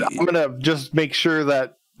 I'm gonna just make sure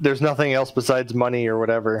that there's nothing else besides money or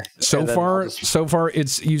whatever. So far,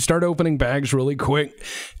 it's you start opening bags really quick,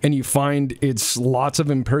 and you find it's lots of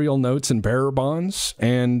Imperial notes and bearer bonds.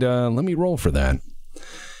 And let me roll for that.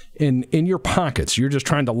 In your pockets, you're just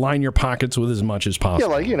trying to line your pockets with as much as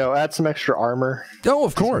possible. Yeah, like, add some extra armor. Oh,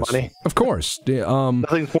 of course. Money. Of course.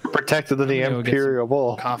 Nothing's more protected than the Imperial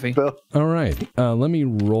Bull. Coffee. Bill. All right. Let me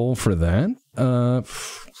roll for that.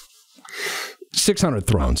 600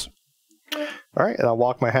 thrones. All right, and I'll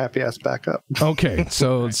walk my happy ass back up. Okay,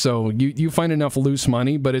 so you find enough loose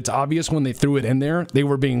money, but it's obvious when they threw it in there, they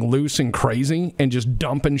were being loose and crazy and just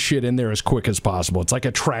dumping shit in there as quick as possible. It's like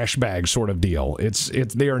a trash bag sort of deal.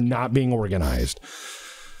 They are not being organized.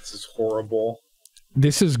 This is horrible.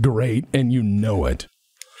 This is great, and you know it.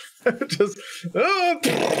 Just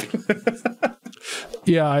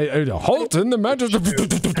yeah, I halt in the magistrate.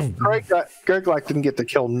 Greg didn't get to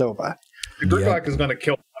kill nobody. Gridlock is going to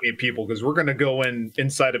kill plenty of people because we're going to go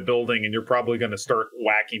inside a building and you're probably going to start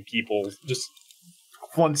whacking people, just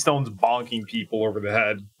Flintstones bonking people over the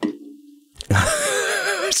head.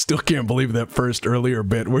 I still can't believe that earlier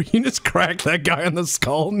bit where you just crack that guy on the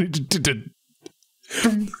skull and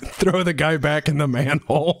throw the guy back in the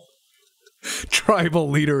manhole. Tribal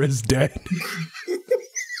leader is dead.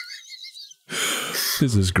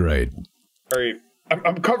 This is great. All right,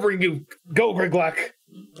 I'm covering you. Go, Gridlock.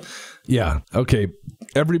 Yeah, okay.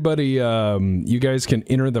 Everybody, you guys can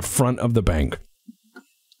enter the front of the bank.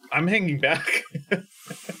 I'm hanging back.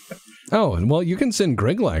 Oh, and well, you can send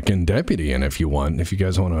Gridlock and Deputy in if you want, if you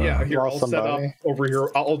guys want to. Yeah, here, I'll set up over here.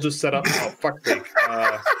 I'll just set up. Oh, fuck sake.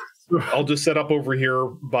 I'll just set up over here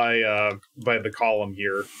by the column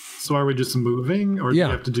here. So are we just moving, or do you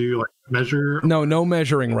have to do like measure? No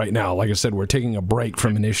measuring right now. Like I said, we're taking a break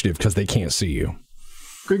from initiative because they can't see you.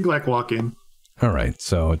 Gridlock walk in. All right,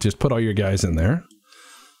 so just put all your guys in there,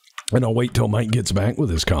 and I'll wait till Mike gets back with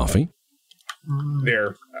his coffee.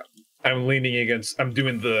 There, I'm leaning against. I'm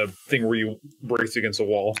doing the thing where you brace against a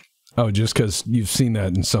wall. Oh, just because you've seen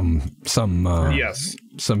that in some yes,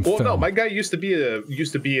 some. Well, film. no, my guy used to be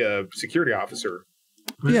a security officer.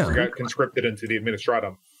 Yeah, he got conscripted into the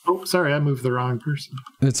Magistratum. Oh, sorry, I moved the wrong person.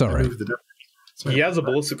 It's all right. He has a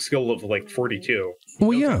ballistic skill of like 42.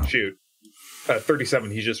 Well, yeah. Shoot, 37.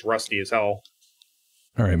 He's just rusty as hell.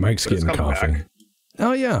 All right, Mike's getting coffee. Back.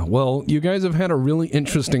 Oh yeah. Well, you guys have had a really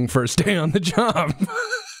interesting first day on the job.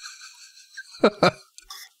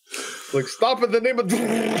 Like, stop in the name of.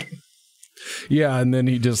 Yeah, and then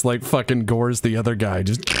he just like fucking gores the other guy.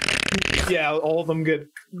 Just. Yeah, all of them get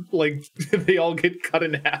like they all get cut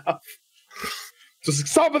in half. Just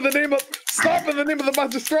stop in the name of the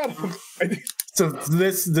Magistratum. So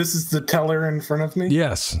this is the teller in front of me?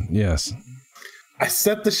 Yes. I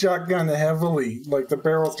set the shotgun heavily, like the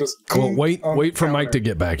barrel's just. Well, wait for Mike to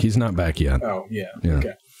get back. He's not back yet. Oh yeah.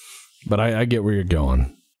 Okay. But I get where you're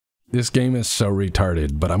going. This game is so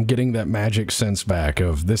retarded, but I'm getting that magic sense back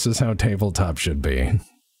of this is how tabletop should be.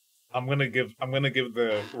 I'm gonna give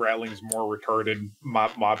the Rattlings more retarded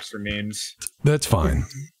mobster names. That's fine.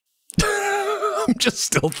 I'm just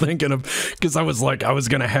still thinking of because I was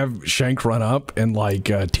gonna have Shank run up and like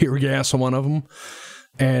tear gas one of them,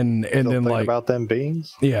 and then like about them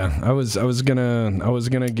beans. Yeah, I was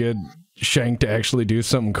gonna get Shank to actually do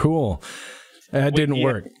something cool. That didn't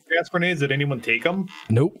work. Gas grenades? Did anyone take them?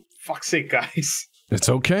 Nope. Fuck's sake, guys. It's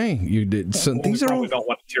okay. You did. So these probably don't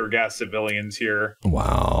want to tear gas civilians here.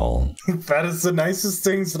 Wow. That is the nicest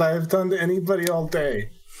things that I have done to anybody all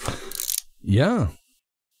day. Yeah.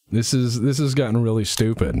 This has gotten really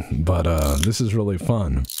stupid, but this is really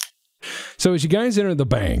fun. So as you guys enter the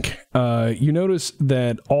bank, you notice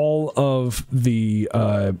that all of the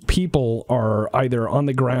people are either on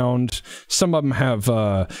the ground. Some of them have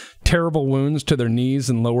terrible wounds to their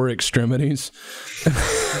knees and lower extremities.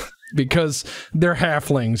 Because they're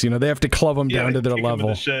halflings, you know, they have to club them down to their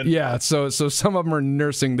level. Yeah, so some of them are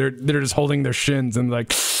nursing. They're just holding their shins and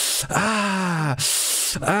like,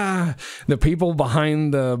 The people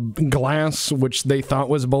behind the glass, which they thought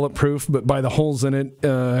was bulletproof, but by the holes in it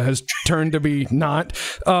has turned to be not,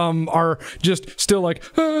 are just still like,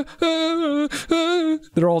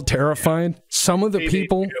 they're all terrified. Some of the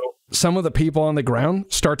people on the ground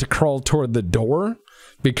start to crawl toward the door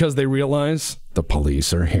because they realize the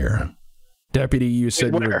police are here. Deputy, you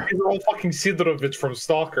said you're all fucking Sidorovich from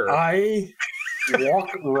Stalker. I walk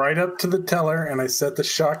right up to the teller and I set the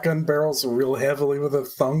shotgun barrels real heavily with a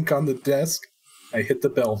thunk on the desk. I hit the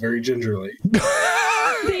bell very gingerly.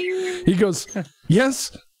 He goes,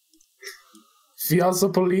 yes.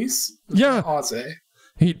 Fiasa police? Yeah. Ozzy.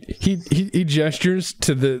 He gestures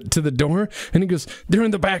to the door and he goes, they're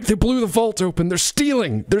in the back. They blew the vault open. They're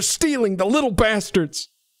stealing. They're stealing, the little bastards.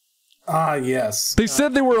 Ah, yes. They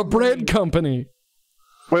said they were a bread company.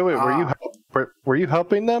 Wait, were you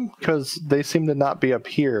helping them? Because they seem to not be up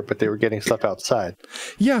here, but they were getting stuff outside.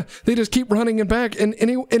 Yeah, they just keep running it back, and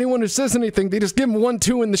anyone who says anything, they just give them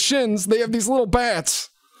 1-2 in the shins. They have these little bats.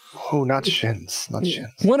 Oh, not shins, not shins.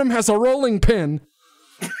 One of them has a rolling pin.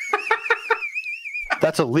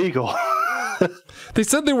 That's illegal. They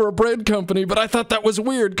said they were a bread company, but I thought that was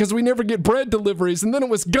weird because we never get bread deliveries, and then it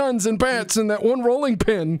was guns and bats and that one rolling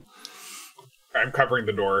pin. I'm covering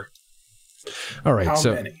the door. All right, How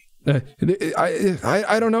many?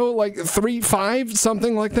 I don't know, like 3, 5,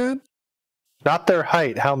 something like that. Not their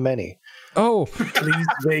height. How many? Oh, Please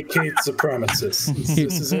vacate the premises.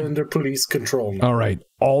 This is under police control now. all right.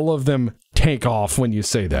 All of them take off when you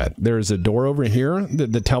say that. There's a door over here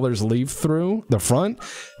that the tellers leave through the front,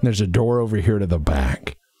 and there's a door over here to the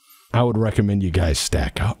back. I would recommend you guys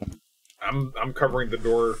stack up. I'm covering the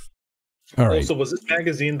door. All right. Also, was this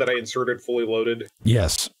magazine that I inserted fully loaded?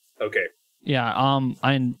 Yes. Okay. Yeah,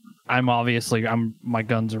 I'm obviously my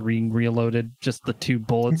guns are being reloaded. Just the 2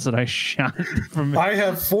 bullets that I shot from. I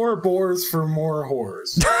have 4 bores for more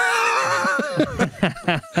whores.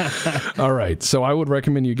 All right. So I would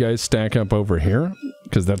recommend you guys stack up over here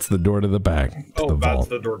because that's the door to the back. To the that's vault.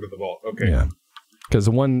 the door to the vault. Okay. Yeah. Because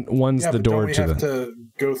one's the door don't to we have the. to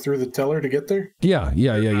go through the teller to get there? Yeah.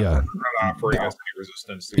 We're not offering us any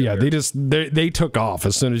resistance. To Yeah, get there. they took off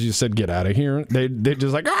as soon as you said get out of here. They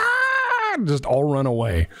just like just all run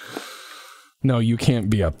away. No, you can't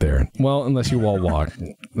be up there. Well, unless you all walk,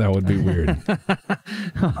 that would be weird. I can't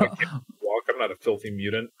walk. I'm not a filthy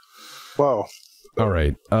mutant. Whoa. All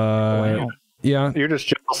right. Yeah. You're just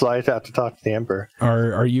jealous I have to talk to the Emperor.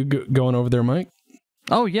 Are you going over there, Mike?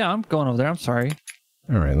 Oh yeah, I'm going over there. I'm sorry.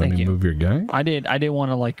 All right. Let me move your guy. I didn't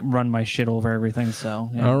want to like run my shit over everything. So.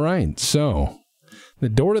 Yeah. All right. So. The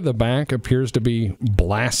door to the back appears to be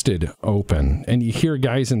blasted open, and you hear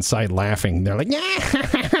guys inside laughing. They're like,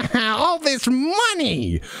 "Yeah, all this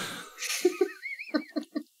money!"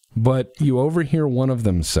 But you overhear one of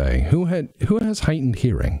them say, "Who has heightened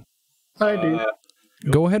hearing?" I do.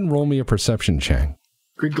 Go ahead and roll me a perception check."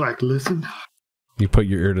 Griglak, listen. You put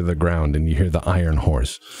your ear to the ground, and you hear the iron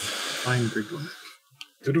horse. I'm Griglak.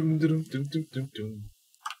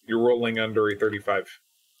 You're rolling under a 35.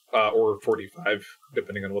 Or 45,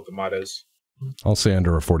 depending on what the mod is. I'll say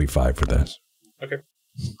under a 45 for this. Okay.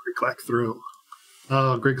 Griglak through.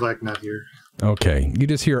 Oh, Griglak not here. Okay. You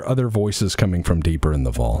just hear other voices coming from deeper in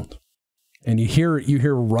the vault. And you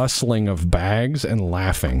hear rustling of bags and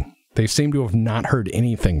laughing. They seem to have not heard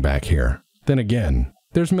anything back here. Then again,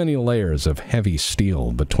 there's many layers of heavy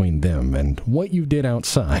steel between them and what you did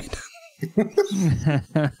outside.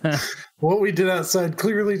 What we did outside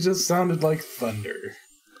clearly just sounded like thunder.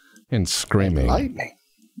 And screaming. Lightning.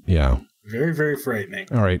 Yeah. Very, very frightening.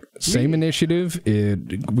 All right. Same initiative.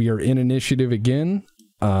 We are in initiative again.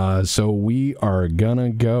 So we are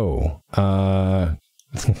gonna go.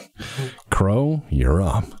 Crow, you're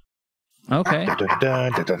up. Okay. I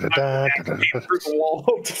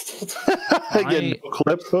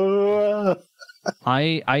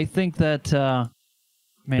think that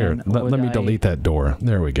man. Here, let me delete that door.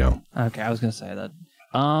 There we go. Okay, I was gonna say that.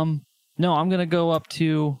 No, I'm gonna go up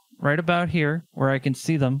to right about here where I can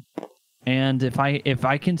see them, and if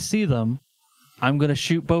I can see them, I'm gonna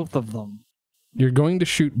shoot both of them. You're going to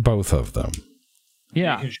shoot both of them.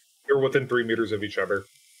 Yeah. You're within 3 meters of each other.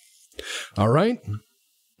 All right.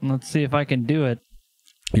 Let's see if I can do it.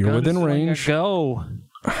 You're within range. Go.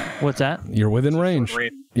 What's that? You're within range.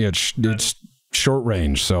 Yeah, it's short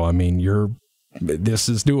range. So I mean, this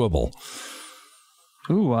is doable.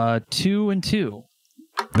 Ooh, 2 and 2.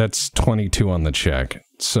 That's 22 on the check.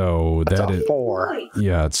 So that's that is 4.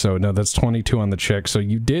 Yeah. So no, that's 22 on the check. So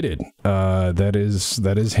you did it. That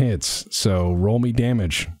is hits. So roll me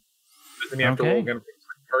damage. Doesn't he have to roll again for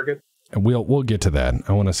the target? We'll get to that.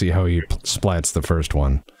 I want to see how he splats the first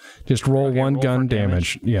one. Just roll one gun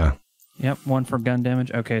damage. Yeah. Yep, 1 for gun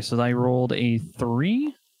damage. Okay, so I rolled a 3.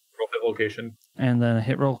 Roll hit location. And then a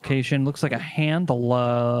hit location. Looks like a hand, the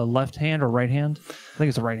left hand or right hand. I think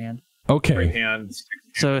it's a right hand. Okay. Right hand.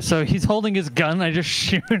 So he's holding his gun. I just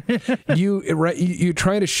shoot it. You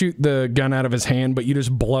try to shoot the gun out of his hand, but you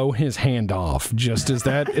just blow his hand off. Just as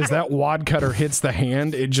that wad cutter hits the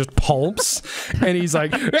hand, it just pulps, and he's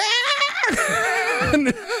like,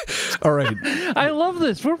 all right. I love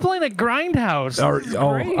this. We're playing at Grindhouse.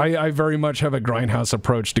 I very much have a Grindhouse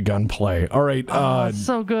approach to gunplay. All right.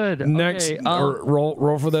 So good. Next, okay,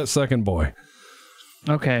 roll for that second boy.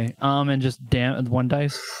 Okay. And just 1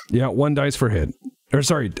 dice. Yeah, 1 dice for hit. Or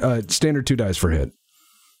sorry, standard 2 dice for hit.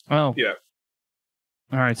 Oh. Yeah.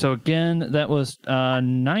 All right. So again, that was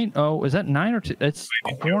 9. Oh, is that 9 or 2? It's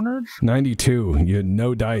cornered. 92. You had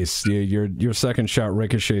no dice. Your second shot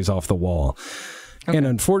ricochets off the wall. Okay. And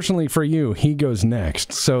unfortunately for you, he goes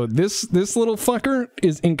next. So this little fucker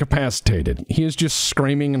is incapacitated. He is just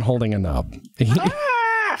screaming and holding a nub.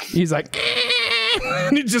 He's like,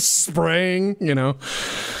 and he's just spraying,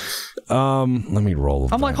 Let me roll.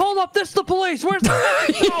 I'm like, hold up, this is the police. Where's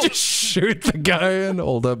the You just shoot the guy and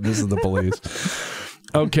hold up, this is the police.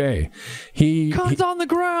 Okay. Gun's on the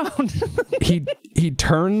ground. he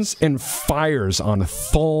turns and fires on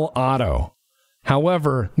full auto.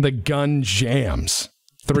 However, the gun jams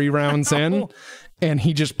 3 rounds in, and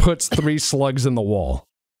he just puts 3 slugs in the wall.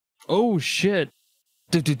 Oh shit.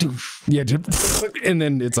 Yeah, and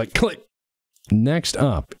then it's like click. Next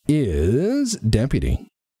up is Deputy.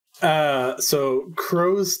 So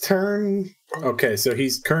Crow's turn. Okay, so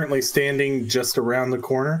he's currently standing just around the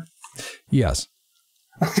corner. Yes.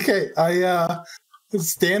 Okay, I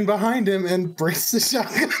stand behind him and brace the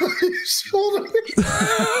shotgun on his shoulder.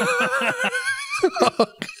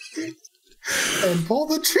 And pull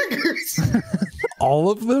the triggers.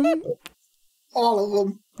 All of them? All of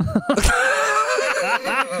them.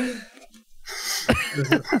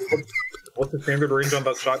 What's the standard range on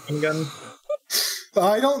that shotgun gun?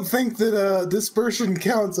 I don't think that dispersion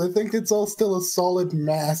counts. I think it's all still a solid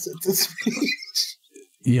mass at this range.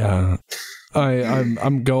 Yeah.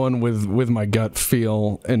 I'm going with my gut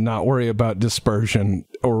feel and not worry about dispersion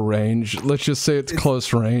or range. Let's just say it's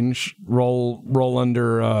close range. Roll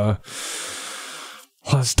under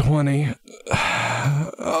plus 20.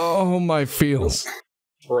 Oh, my feels.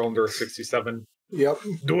 Roll under 67. Yep.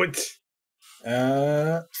 Do it.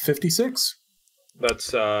 56.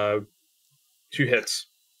 That's 2 hits.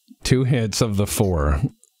 2 hits of the 4.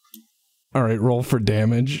 All right, roll for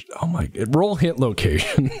damage. Oh my god. Roll hit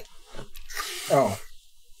location. Oh.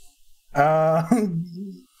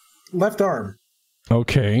 Left arm.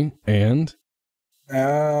 Okay, and?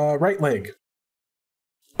 Right leg.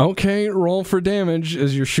 Okay, roll for damage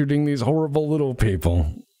as you're shooting these horrible little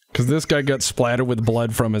people. Because this guy got splattered with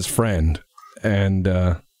blood from his friend.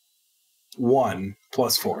 And, 1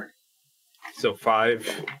 plus 4. So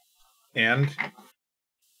 5 and?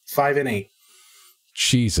 5 and 8.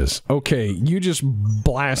 Jesus. Okay, you just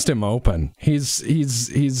blast him open. He's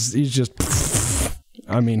just...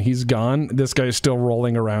 I mean, he's gone. This guy's still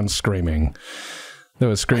rolling around screaming.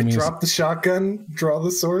 I drop the shotgun, draw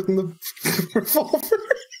the sword and the revolver.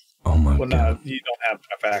 Oh my god. You don't have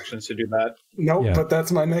enough actions to do that. Nope, but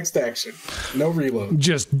that's my next action. No reload.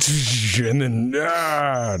 Just... and then...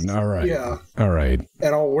 all right. Yeah. All right.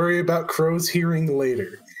 And I'll worry about Crow's hearing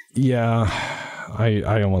later. Yeah.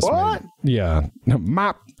 I almost... What? Yeah.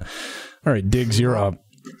 Mop. All right, Diggs, you're up.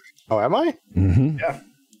 Oh, am I? Mm-hmm. Yeah.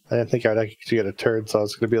 I didn't think I'd actually get a turn, so I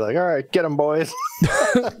was going to be like, all right, get him, boys.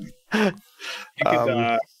 You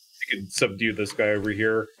could subdue this guy over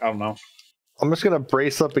here. I don't know. I'm just going to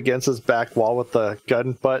brace up against his back wall with the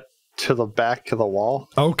gun butt to the back of the wall.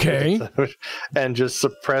 Okay. And just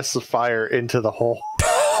suppress the fire into the hole.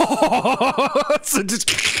 So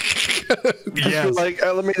just... yes. Like,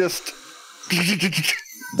 let me just...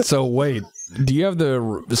 So wait, do you have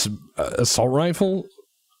the assault rifle?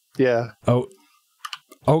 Yeah. Oh,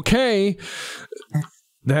 okay.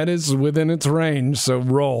 That is within its range, so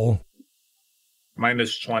roll.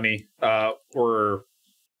 Minus 20. No,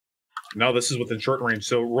 this is within short range,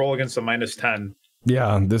 so roll against a minus 10.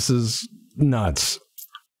 Yeah, this is nuts.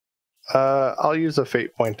 I'll use a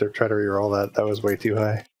fate point to try to reroll that. That was way too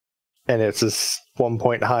high. And it's just 1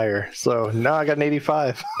 point higher. So now I got an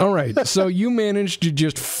 85. All right, so you managed to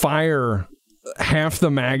just fire half the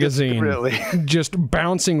magazine. Really? Just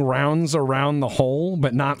bouncing rounds around the hole,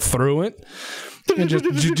 but not through it. And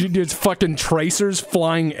just fucking tracers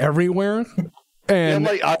flying everywhere. And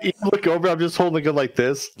you look over, I'm just holding it like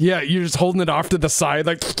this. Yeah, you're just holding it off to the side,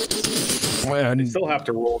 like. You still have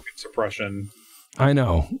to roll suppression. I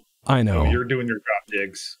know. So you're doing your job,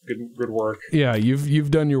 Diggs. Good work. Yeah,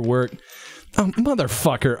 you've done your work. Oh,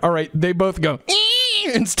 motherfucker! All right, they both go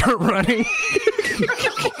and start running.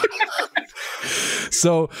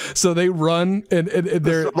 So they run and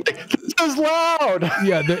they're like, this is loud.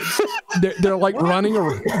 Yeah, they're like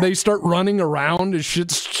running. They start running around. And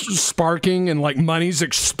shit's sparking and like money's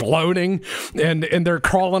exploding, and they're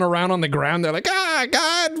crawling around on the ground. They're like, ah,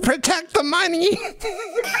 God, protect the money.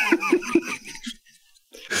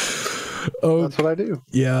 Oh, that's what I do.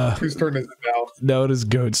 Yeah. Whose turn is it now? Now it is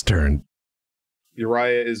Goat's turn.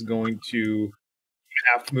 Uriah is going to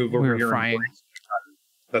have to move over here.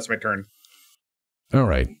 That's my turn. All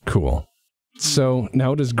right, cool. So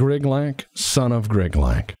now it is Griglak, son of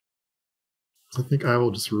Griglak. I think I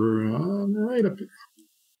will just run right up here.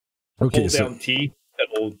 Okay, hold down T.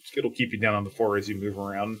 It'll keep you down on the floor as you move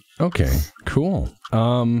around. Okay, cool.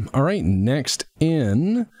 All right, next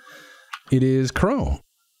in, it is Crow.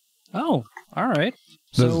 Oh, all right.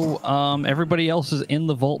 So everybody else is in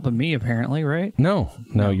the vault but me, apparently, right? No,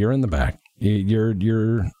 you're in the back. You're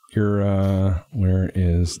You're, where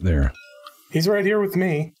is there? He's right here with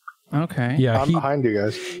me. Okay. Yeah, I'm behind you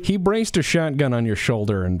guys. He braced a shotgun on your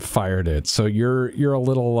shoulder and fired it, so you're a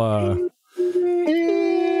little,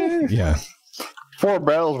 yeah. 4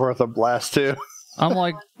 barrels worth of blast, too. I'm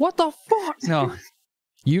like, what the fuck? No.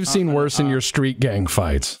 You've seen worse in your street gang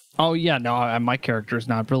fights. Oh, yeah, no, my character's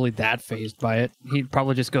not really that phased by it. He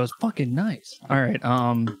probably just goes, fucking nice. All right,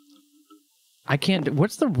 I can't...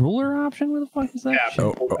 What's the ruler option? Where the fuck is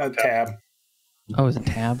that? Tab. Oh, is it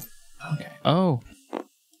tab? Okay. Oh.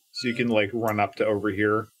 So you can, like, run up to over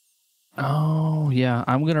here. Oh, yeah.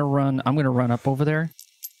 I'm gonna run up over there.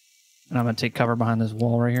 And I'm gonna take cover behind this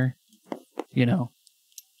wall right here. You know.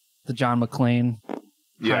 The John McClane.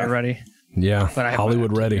 Yeah. Ready. Yeah, But I have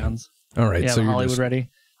Hollywood ready. guns. All right, Yeah, so you're Hollywood ready.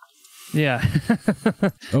 Yeah.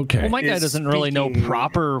 Okay. Well, my guy doesn't really know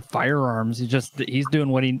proper firearms. He's doing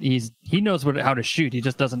what he knows how to shoot. He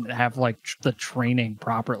just doesn't have like the training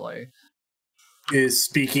properly. Is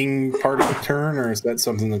speaking part of the turn, or is that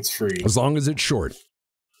something that's free? As long as it's short.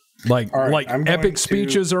 Like, All right, like I'm going epic to-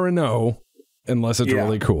 speeches are a no, unless it's Yeah.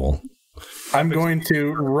 really cool. I'm going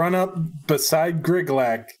to run up beside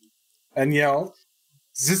Griglak and yell,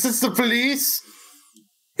 "This is the police!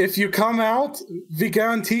 If you come out, we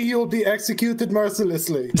guarantee you'll be executed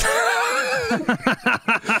mercilessly."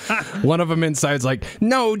 One of them inside's like,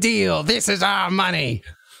 no deal, this is our money.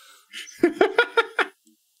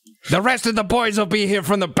 The rest of the boys will be here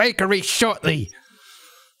from the bakery shortly.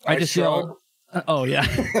 I just yell. Oh yeah.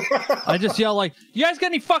 I just yell like, "You guys got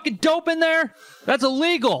any fucking dope in there? That's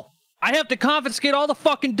illegal. I have to confiscate all the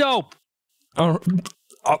fucking dope." All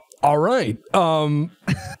right. Oh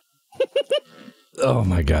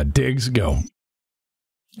my God, Diggs, go.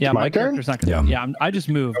 Yeah, my turn? character's not gonna. Yeah, I just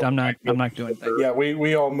moved. I'm not doing anything. Yeah,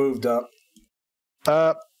 we all moved up.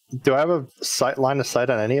 Do I have a line of sight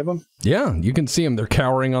on any of them? Yeah, you can see them. They're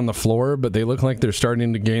cowering on the floor, but they look like they're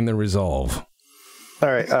starting to gain their resolve.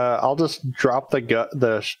 All right, I'll just drop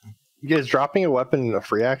is dropping a weapon a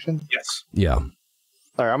free action? Yes. Yeah.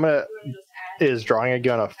 All right, is drawing a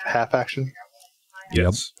gun a half action?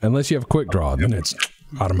 Yes. Yep. Unless you have quick draw, then it's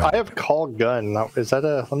automatic. I have call gun. Now, is that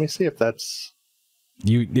let me see if that's...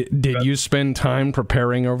 Did you spend time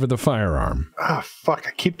preparing over the firearm? Ah, fuck,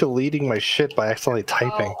 I keep deleting my shit by accidentally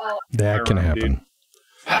typing. That can happen.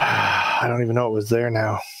 I don't even know it was there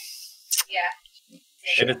now.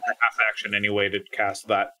 It is a half action anyway to cast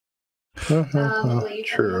that.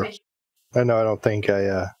 True. I know, I don't think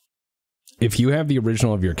I... If you have the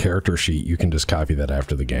original of your character sheet, you can just copy that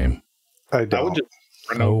after the game. I don't. I would just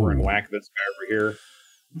run over and whack this guy over here.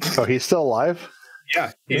 Oh, he's still alive?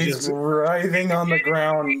 Yeah. He's writhing on the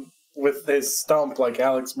ground with his stump like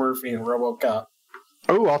Alex Murphy in RoboCop.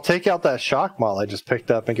 Oh, I'll take out that shock mall I just picked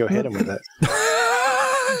up and go hit him with it.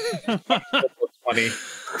 That's funny.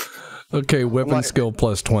 Okay, weapon skill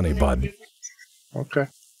plus 20, bud. Okay.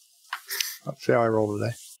 Let's see how I roll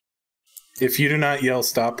today. If you do not yell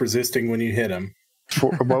 "stop resisting" when you hit him,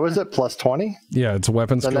 What was it? Plus 20? Yeah, it's a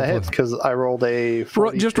weapon Then skill that hits plus. because I rolled a...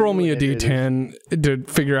 Just roll me a 42 and d10 to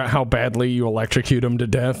figure out how badly you electrocute him to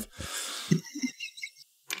death.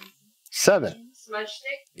 7.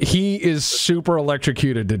 He is super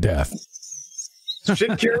electrocuted to death.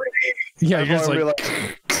 Security. Yeah, I you're just wanna be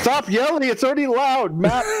like, stop yelling! It's already loud,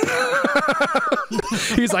 Matt.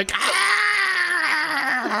 he's like,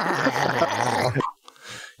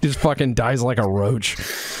 just fucking dies like a roach. Get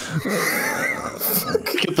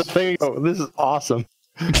the thing. Oh, this is awesome.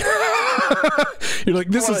 You're like,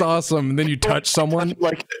 this is awesome, and then you touch someone.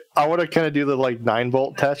 Like, I want to kind of do the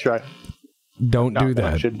 9-volt test, right? Don't do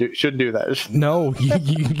that. Shouldn't do that. No,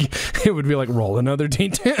 it would be like, roll another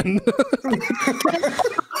d10.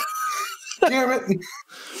 damn it!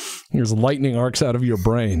 There's lightning arcs out of your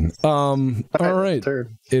brain. All right.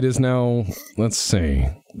 It is now, let's see.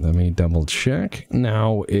 Let me double check.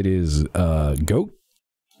 Now it is Goat.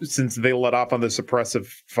 Since they let off on the suppressive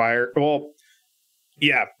fire. Well,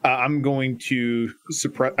 yeah, I'm going to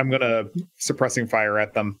suppressing fire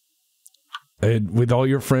at them. With all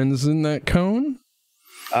your friends in that cone?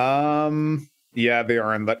 Yeah, they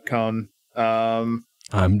are in that cone.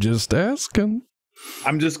 I'm just asking.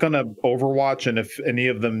 I'm just gonna overwatch, and if any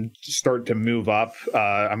of them start to move up,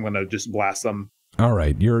 I'm gonna just blast them. All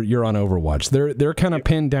right, you're on Overwatch. They're kind of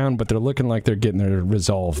pinned down, but they're looking like they're getting their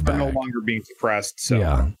resolve back. They're no longer being suppressed. So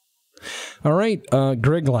yeah. All right,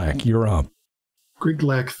 Griglak, you're up.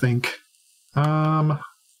 Griglak think.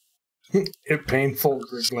 It painful,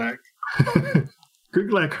 Griglak.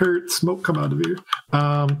 Griglak hurt. Smoke come out of here.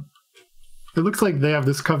 It looks like they have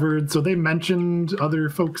this covered. So they mentioned other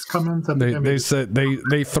folks coming. They said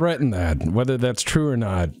they threatened that. Whether that's true or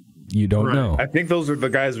not, You don't know. I think those are the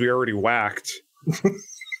guys we already whacked.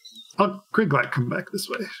 I'll Griglak come back this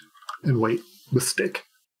way and wait with stick.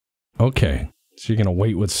 Okay, so you're gonna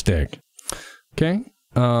wait with stick. Okay.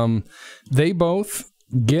 They both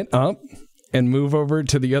get up and move over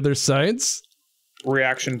to the other sides.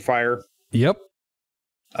 Reaction fire. Yep.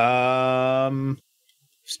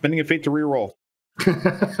 Spending a fate to reroll.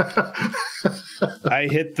 I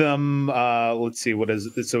hit them. Let's see, what is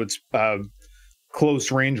it? So it's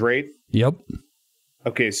close range, right? Yep.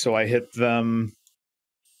 Okay, so I hit them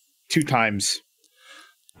 2 times.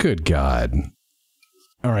 Good God.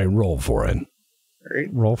 All right, roll for it. All right.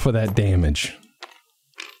 Roll for that damage.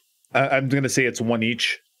 I'm going to say it's 1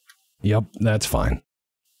 each. Yep, that's fine.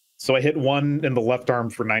 So I hit one in the left arm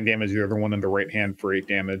for 9 damage, the other one in the right hand for 8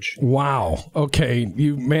 damage. Wow. Okay,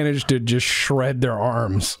 you managed to just shred their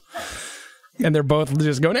arms. And they're both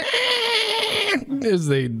just going as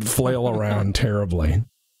they flail around terribly.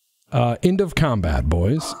 End of combat,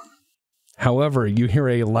 boys. However, you hear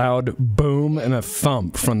a loud boom and a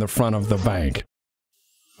thump from the front of the bank.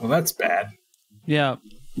 Well, that's bad. Yeah,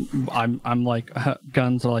 I'm like,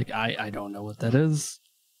 guns are like, I don't know what that is.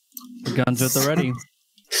 The guns at the ready.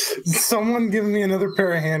 Someone give me another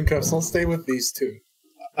pair of handcuffs. I'll stay with these 2.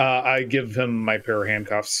 I give him my pair of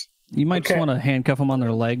handcuffs. You might just want to handcuff them on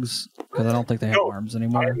their legs, because I don't think they have arms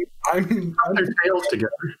anymore. I'm their tails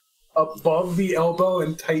together. Above the elbow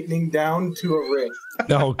and tightening down to a wrist.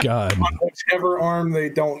 Oh, God. On whichever arm they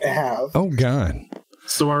don't have. Oh, God.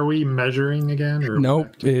 So are we measuring again? Or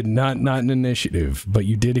nope, not an initiative, but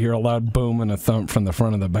you did hear a loud boom and a thump from the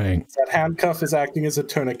front of the bank. That handcuff is acting as a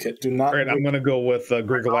tourniquet. Do not. All right, I'm going to go with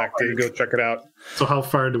Grigalak to go check it out. So how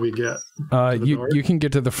far do we get? You can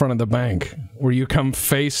get to the front of the bank, where you come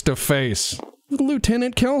face to face with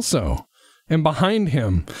Lieutenant Kelso. And behind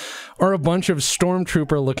him are a bunch of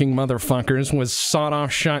stormtrooper-looking motherfuckers with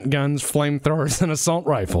sawed-off shotguns, flamethrowers, and assault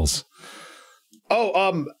rifles.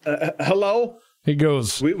 Oh, hello? He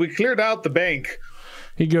goes... We cleared out the bank.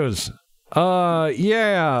 He goes,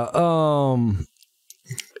 yeah,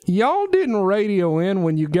 y'all didn't radio in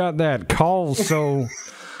when you got that call, so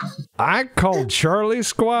I called Charlie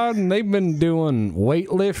Squad, and they've been doing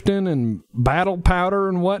weightlifting and battle powder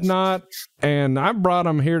and whatnot, and I brought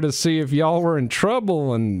them here to see if y'all were in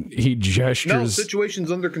trouble, and he gestures... No,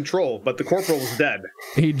 situation's under control, but the corporal is dead.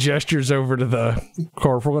 He gestures over to the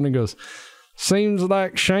corporal, and he goes... Seems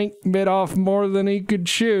like Shank bit off more than he could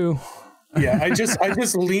chew. Yeah, I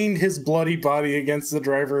just leaned his bloody body against the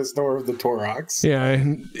driver's door of the Torox. Yeah,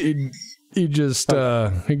 and he just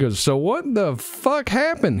he goes, so what the fuck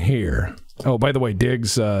happened here? Oh, by the way,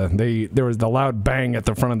 Diggs, there was the loud bang at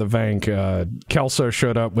the front of the bank. Kelso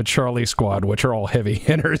showed up with Charlie Squad, which are all heavy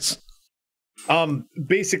hitters.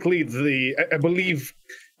 Basically, I believe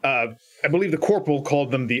the corporal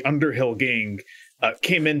called them the Underhill Gang.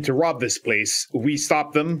 Came in to rob this place. We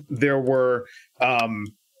stopped them. There were how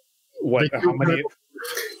many?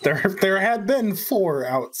 There had been 4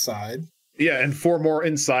 outside. Yeah, and 4 more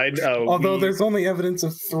inside. Although there's only evidence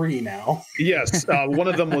of 3 now. Yes, one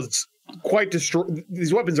of them was quite destroyed.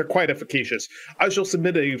 These weapons are quite efficacious. I shall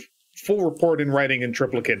submit a full report in writing in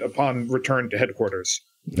triplicate upon return to headquarters.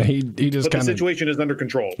 He just but the situation is under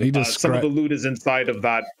control. Some of the loot is inside of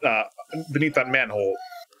that, beneath that manhole.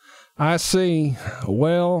 I see.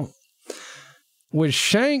 Well, with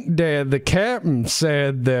Shank dead, the captain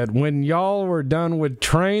said that when y'all were done with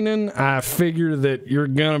training, I figure that you're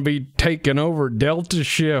going to be taking over Delta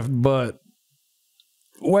Shift, but,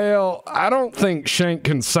 well, I don't think Shank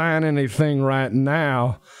can sign anything right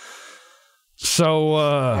now.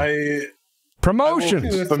 So,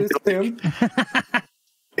 promotions.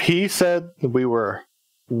 He said we were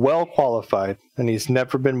well qualified, and he's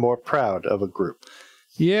never been more proud of a group.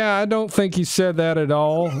 Yeah, I don't think he said that at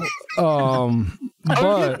all.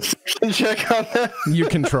 But check on that. You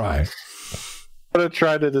can try. I'm gonna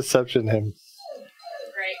try to deception him.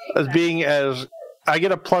 As I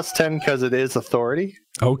get a +10 because it is authority.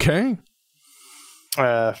 Okay.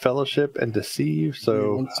 Fellowship and deceive.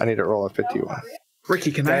 So I need to roll a 51.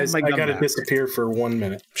 Ricky, can Guys, I have my gun gotta back? disappear for 1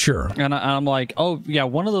 minute. Sure. And I'm like, oh yeah,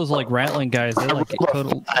 one of those like rattling guys. They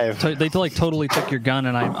like totally took your gun,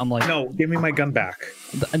 and I'm like, no, give me my give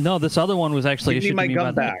no, this other one was actually me my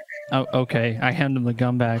gun back. Oh, okay, I hand him the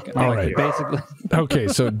gun back. All right. Basically. Okay,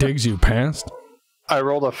 so Diggs, you passed. I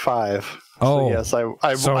rolled a 5. Oh, so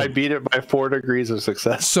yes, I beat it by 4 degrees of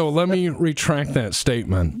success. So let me retract that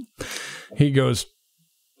statement. He goes,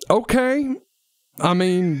 okay, I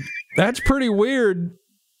mean, that's pretty weird,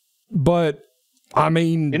 but I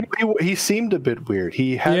mean, you know, he seemed a bit weird.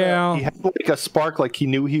 He had like a spark, like he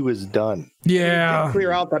knew he was done. Yeah. We didn't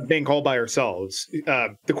clear out that bank all by ourselves.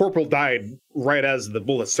 The corporal died right as the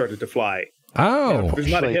bullets started to fly. Oh.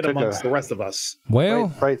 There's not a hit amongst the rest of us.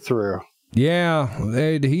 Well, right through. Yeah,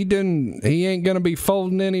 he ain't gonna be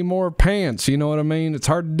folding any more pants, you know what I mean? It's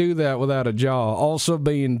hard to do that without a jaw, also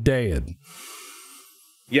being dead.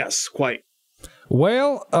 Yes, quite.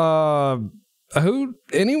 Well,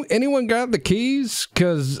 anyone got the keys?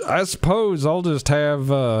 Because I suppose I'll just have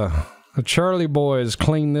the Charlie boys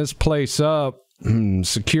clean this place up and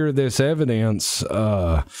secure this evidence.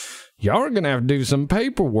 Y'all are gonna have to do some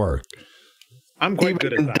paperwork. I'm quite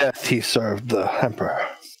good at that. Death, he served the emperor.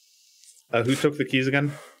 Who took the keys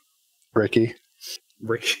again? Ricky.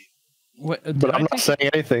 What, but I'm not saying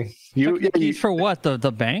anything. Keys for what? The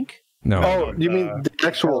bank? No. Oh, you mean the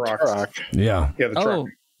actual truck? Yeah. Yeah, the truck. Oh,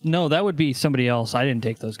 no, that would be somebody else. I didn't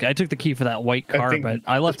take those guys. I took the key for that white car, but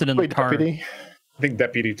I left it in the car. Deputy? I think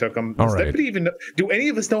Deputy took them. All Does right. Deputy even do any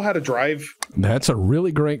of us know how to drive? That's a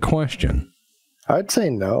really great question. I'd say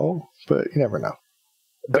no, but you never know.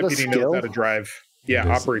 Deputy knows how to drive. Yeah,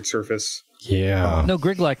 operate surface. Yeah. No,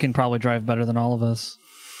 Griglak can probably drive better than all of us.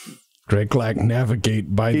 Griglak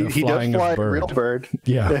navigate by the flying does fly of bird. Real bird.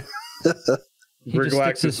 Yeah. He just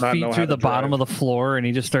sticks his feet through the bottom of the floor and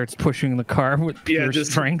he just starts pushing the car with pure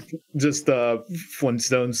strength. Just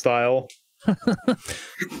Flintstone style.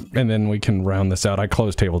 And then we can round this out. I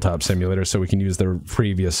closed Tabletop Simulator so we can use the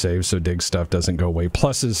previous save so Dig's stuff doesn't go away.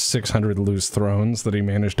 Plus his 600 loose thrones that he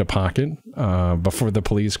managed to pocket before the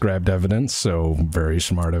police grabbed evidence. So very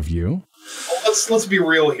smart of you. Well, let's be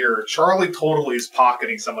real here. Charlie totally is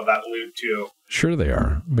pocketing some of that loot too. Sure they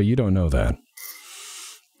are, but you don't know that.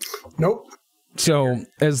 Nope. So,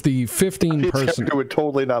 as the 15 person, I would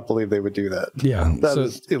totally not believe they would do that. Yeah, that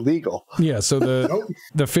is illegal. Yeah, so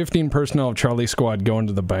the 15 personnel of Charlie Squad go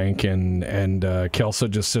into the bank, and Kelso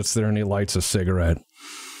just sits there and he lights a cigarette,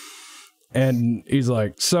 and he's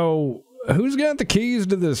like, "So, who's got the keys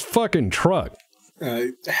to this fucking truck?"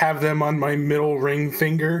 I have them on my middle ring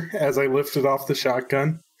finger as I lifted off the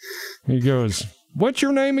shotgun. He goes, "What's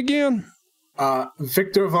your name again?"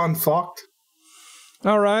 Victor von Vogt.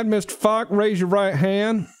 All right, Mr. Falk, raise your right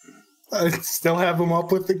hand. I still have them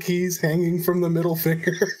up with the keys hanging from the middle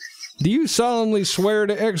finger. Do you solemnly swear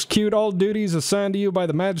to execute all duties assigned to you by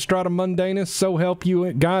the Magistratum Mundanus, so help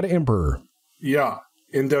you God Emperor? Yeah,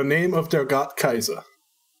 in the name of der Gott Kaiser.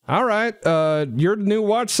 All right, you're the new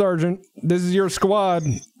watch sergeant. This is your squad.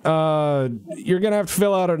 You're going to have to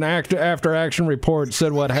fill out an after-action report,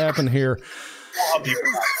 said what happened here.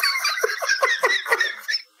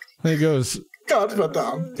 He goes...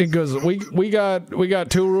 It goes, we got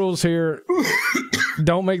two rules here.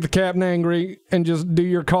 Don't make the captain angry and just do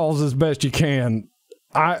your calls as best you can.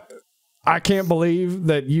 I can't believe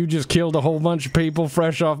that you just killed a whole bunch of people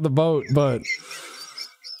fresh off the boat, but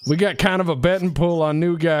we got kind of a betting pool on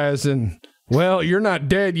new guys, and well, you're not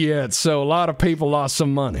dead yet, so a lot of people lost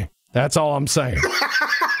some money. That's all I'm saying.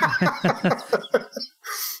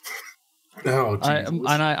 Oh,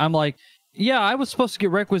 I'm like, yeah, I was supposed to get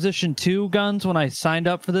requisition 2 guns when I signed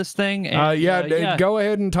up for this thing. And, yeah, go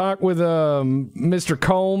ahead and talk with Mr.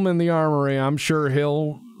 Colm in the armory. I'm sure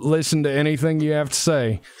he'll listen to anything you have to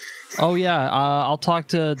say. Oh, yeah, I'll talk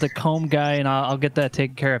to the Colm guy, and I'll get that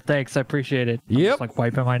taken care of. Thanks, I appreciate it. I'm just, like,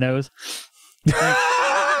 wiping my nose.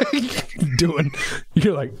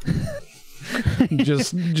 You're like...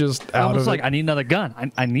 just out of like, it. I need another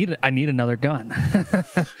gun. I need another gun.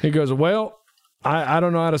 He goes, well... I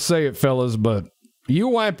don't know how to say it, fellas, but you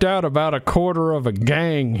wiped out about a quarter of a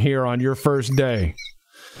gang here on your first day.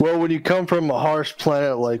 Well, when you come from a harsh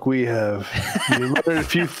planet like we have, you learn a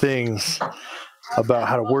few things about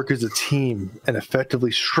how to work as a team and effectively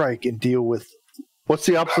strike and deal with... What's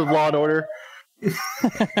the opposite of law and order?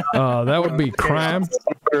 That would be crime.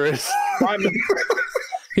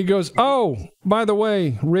 He goes, oh, by the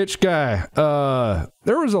way, rich guy,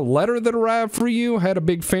 there was a letter that arrived for you, had a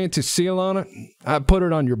big fancy seal on it. I put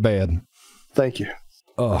it on your bed. Thank you.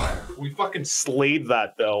 We fucking slayed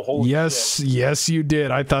that, though. Holy shit. Yes, you did.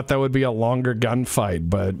 I thought that would be a longer gunfight,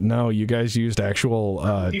 but no, you guys used actual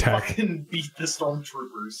He fucking beat the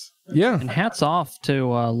stormtroopers. Yeah. And hats off to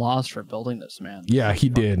Laws for building this, man. Yeah, he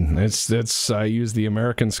did. I used the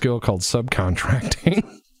American skill called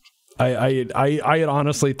subcontracting. I had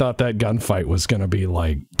honestly thought that gunfight was going to be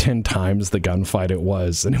like 10 times the gunfight it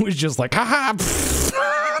was. And it was just like, ha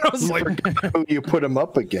I was like, who you put him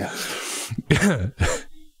up against. The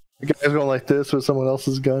guy's going like this with someone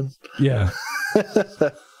else's gun. Yeah.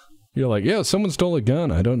 You're like, yeah, someone stole a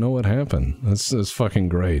gun. I don't know what happened. That's fucking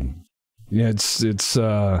great. Yeah, it's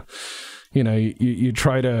you know, you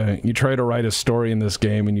try to write a story in this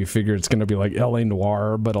game and you figure it's going to be like LA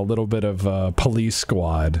Noire, but a little bit of Police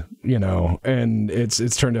Squad, you know, and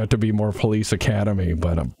it's turned out to be more Police Academy,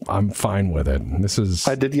 but I'm fine with it. This is...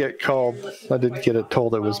 I did get it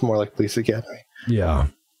told it was more like Police Academy. Yeah.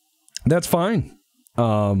 That's fine.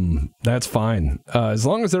 That's fine. As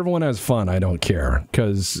long as everyone has fun, I don't care.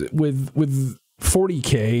 Because with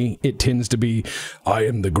 40K, it tends to be, I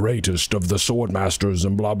am the greatest of the sword masters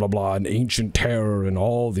and blah, blah, blah, and ancient terror and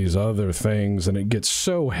all these other things. And it gets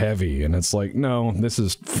so heavy. And it's like, no, this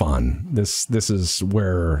is fun. This is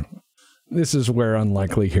where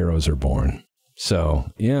unlikely heroes are born.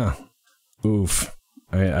 So, yeah. Oof.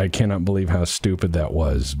 I cannot believe how stupid that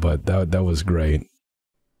was, but that was great.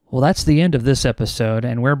 Well, that's the end of this episode,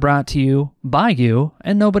 and we're brought to you by you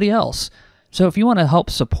and nobody else. So if you want to help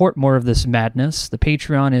support more of this madness, the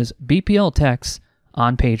Patreon is BPL Techs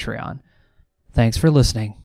on Patreon. Thanks for listening.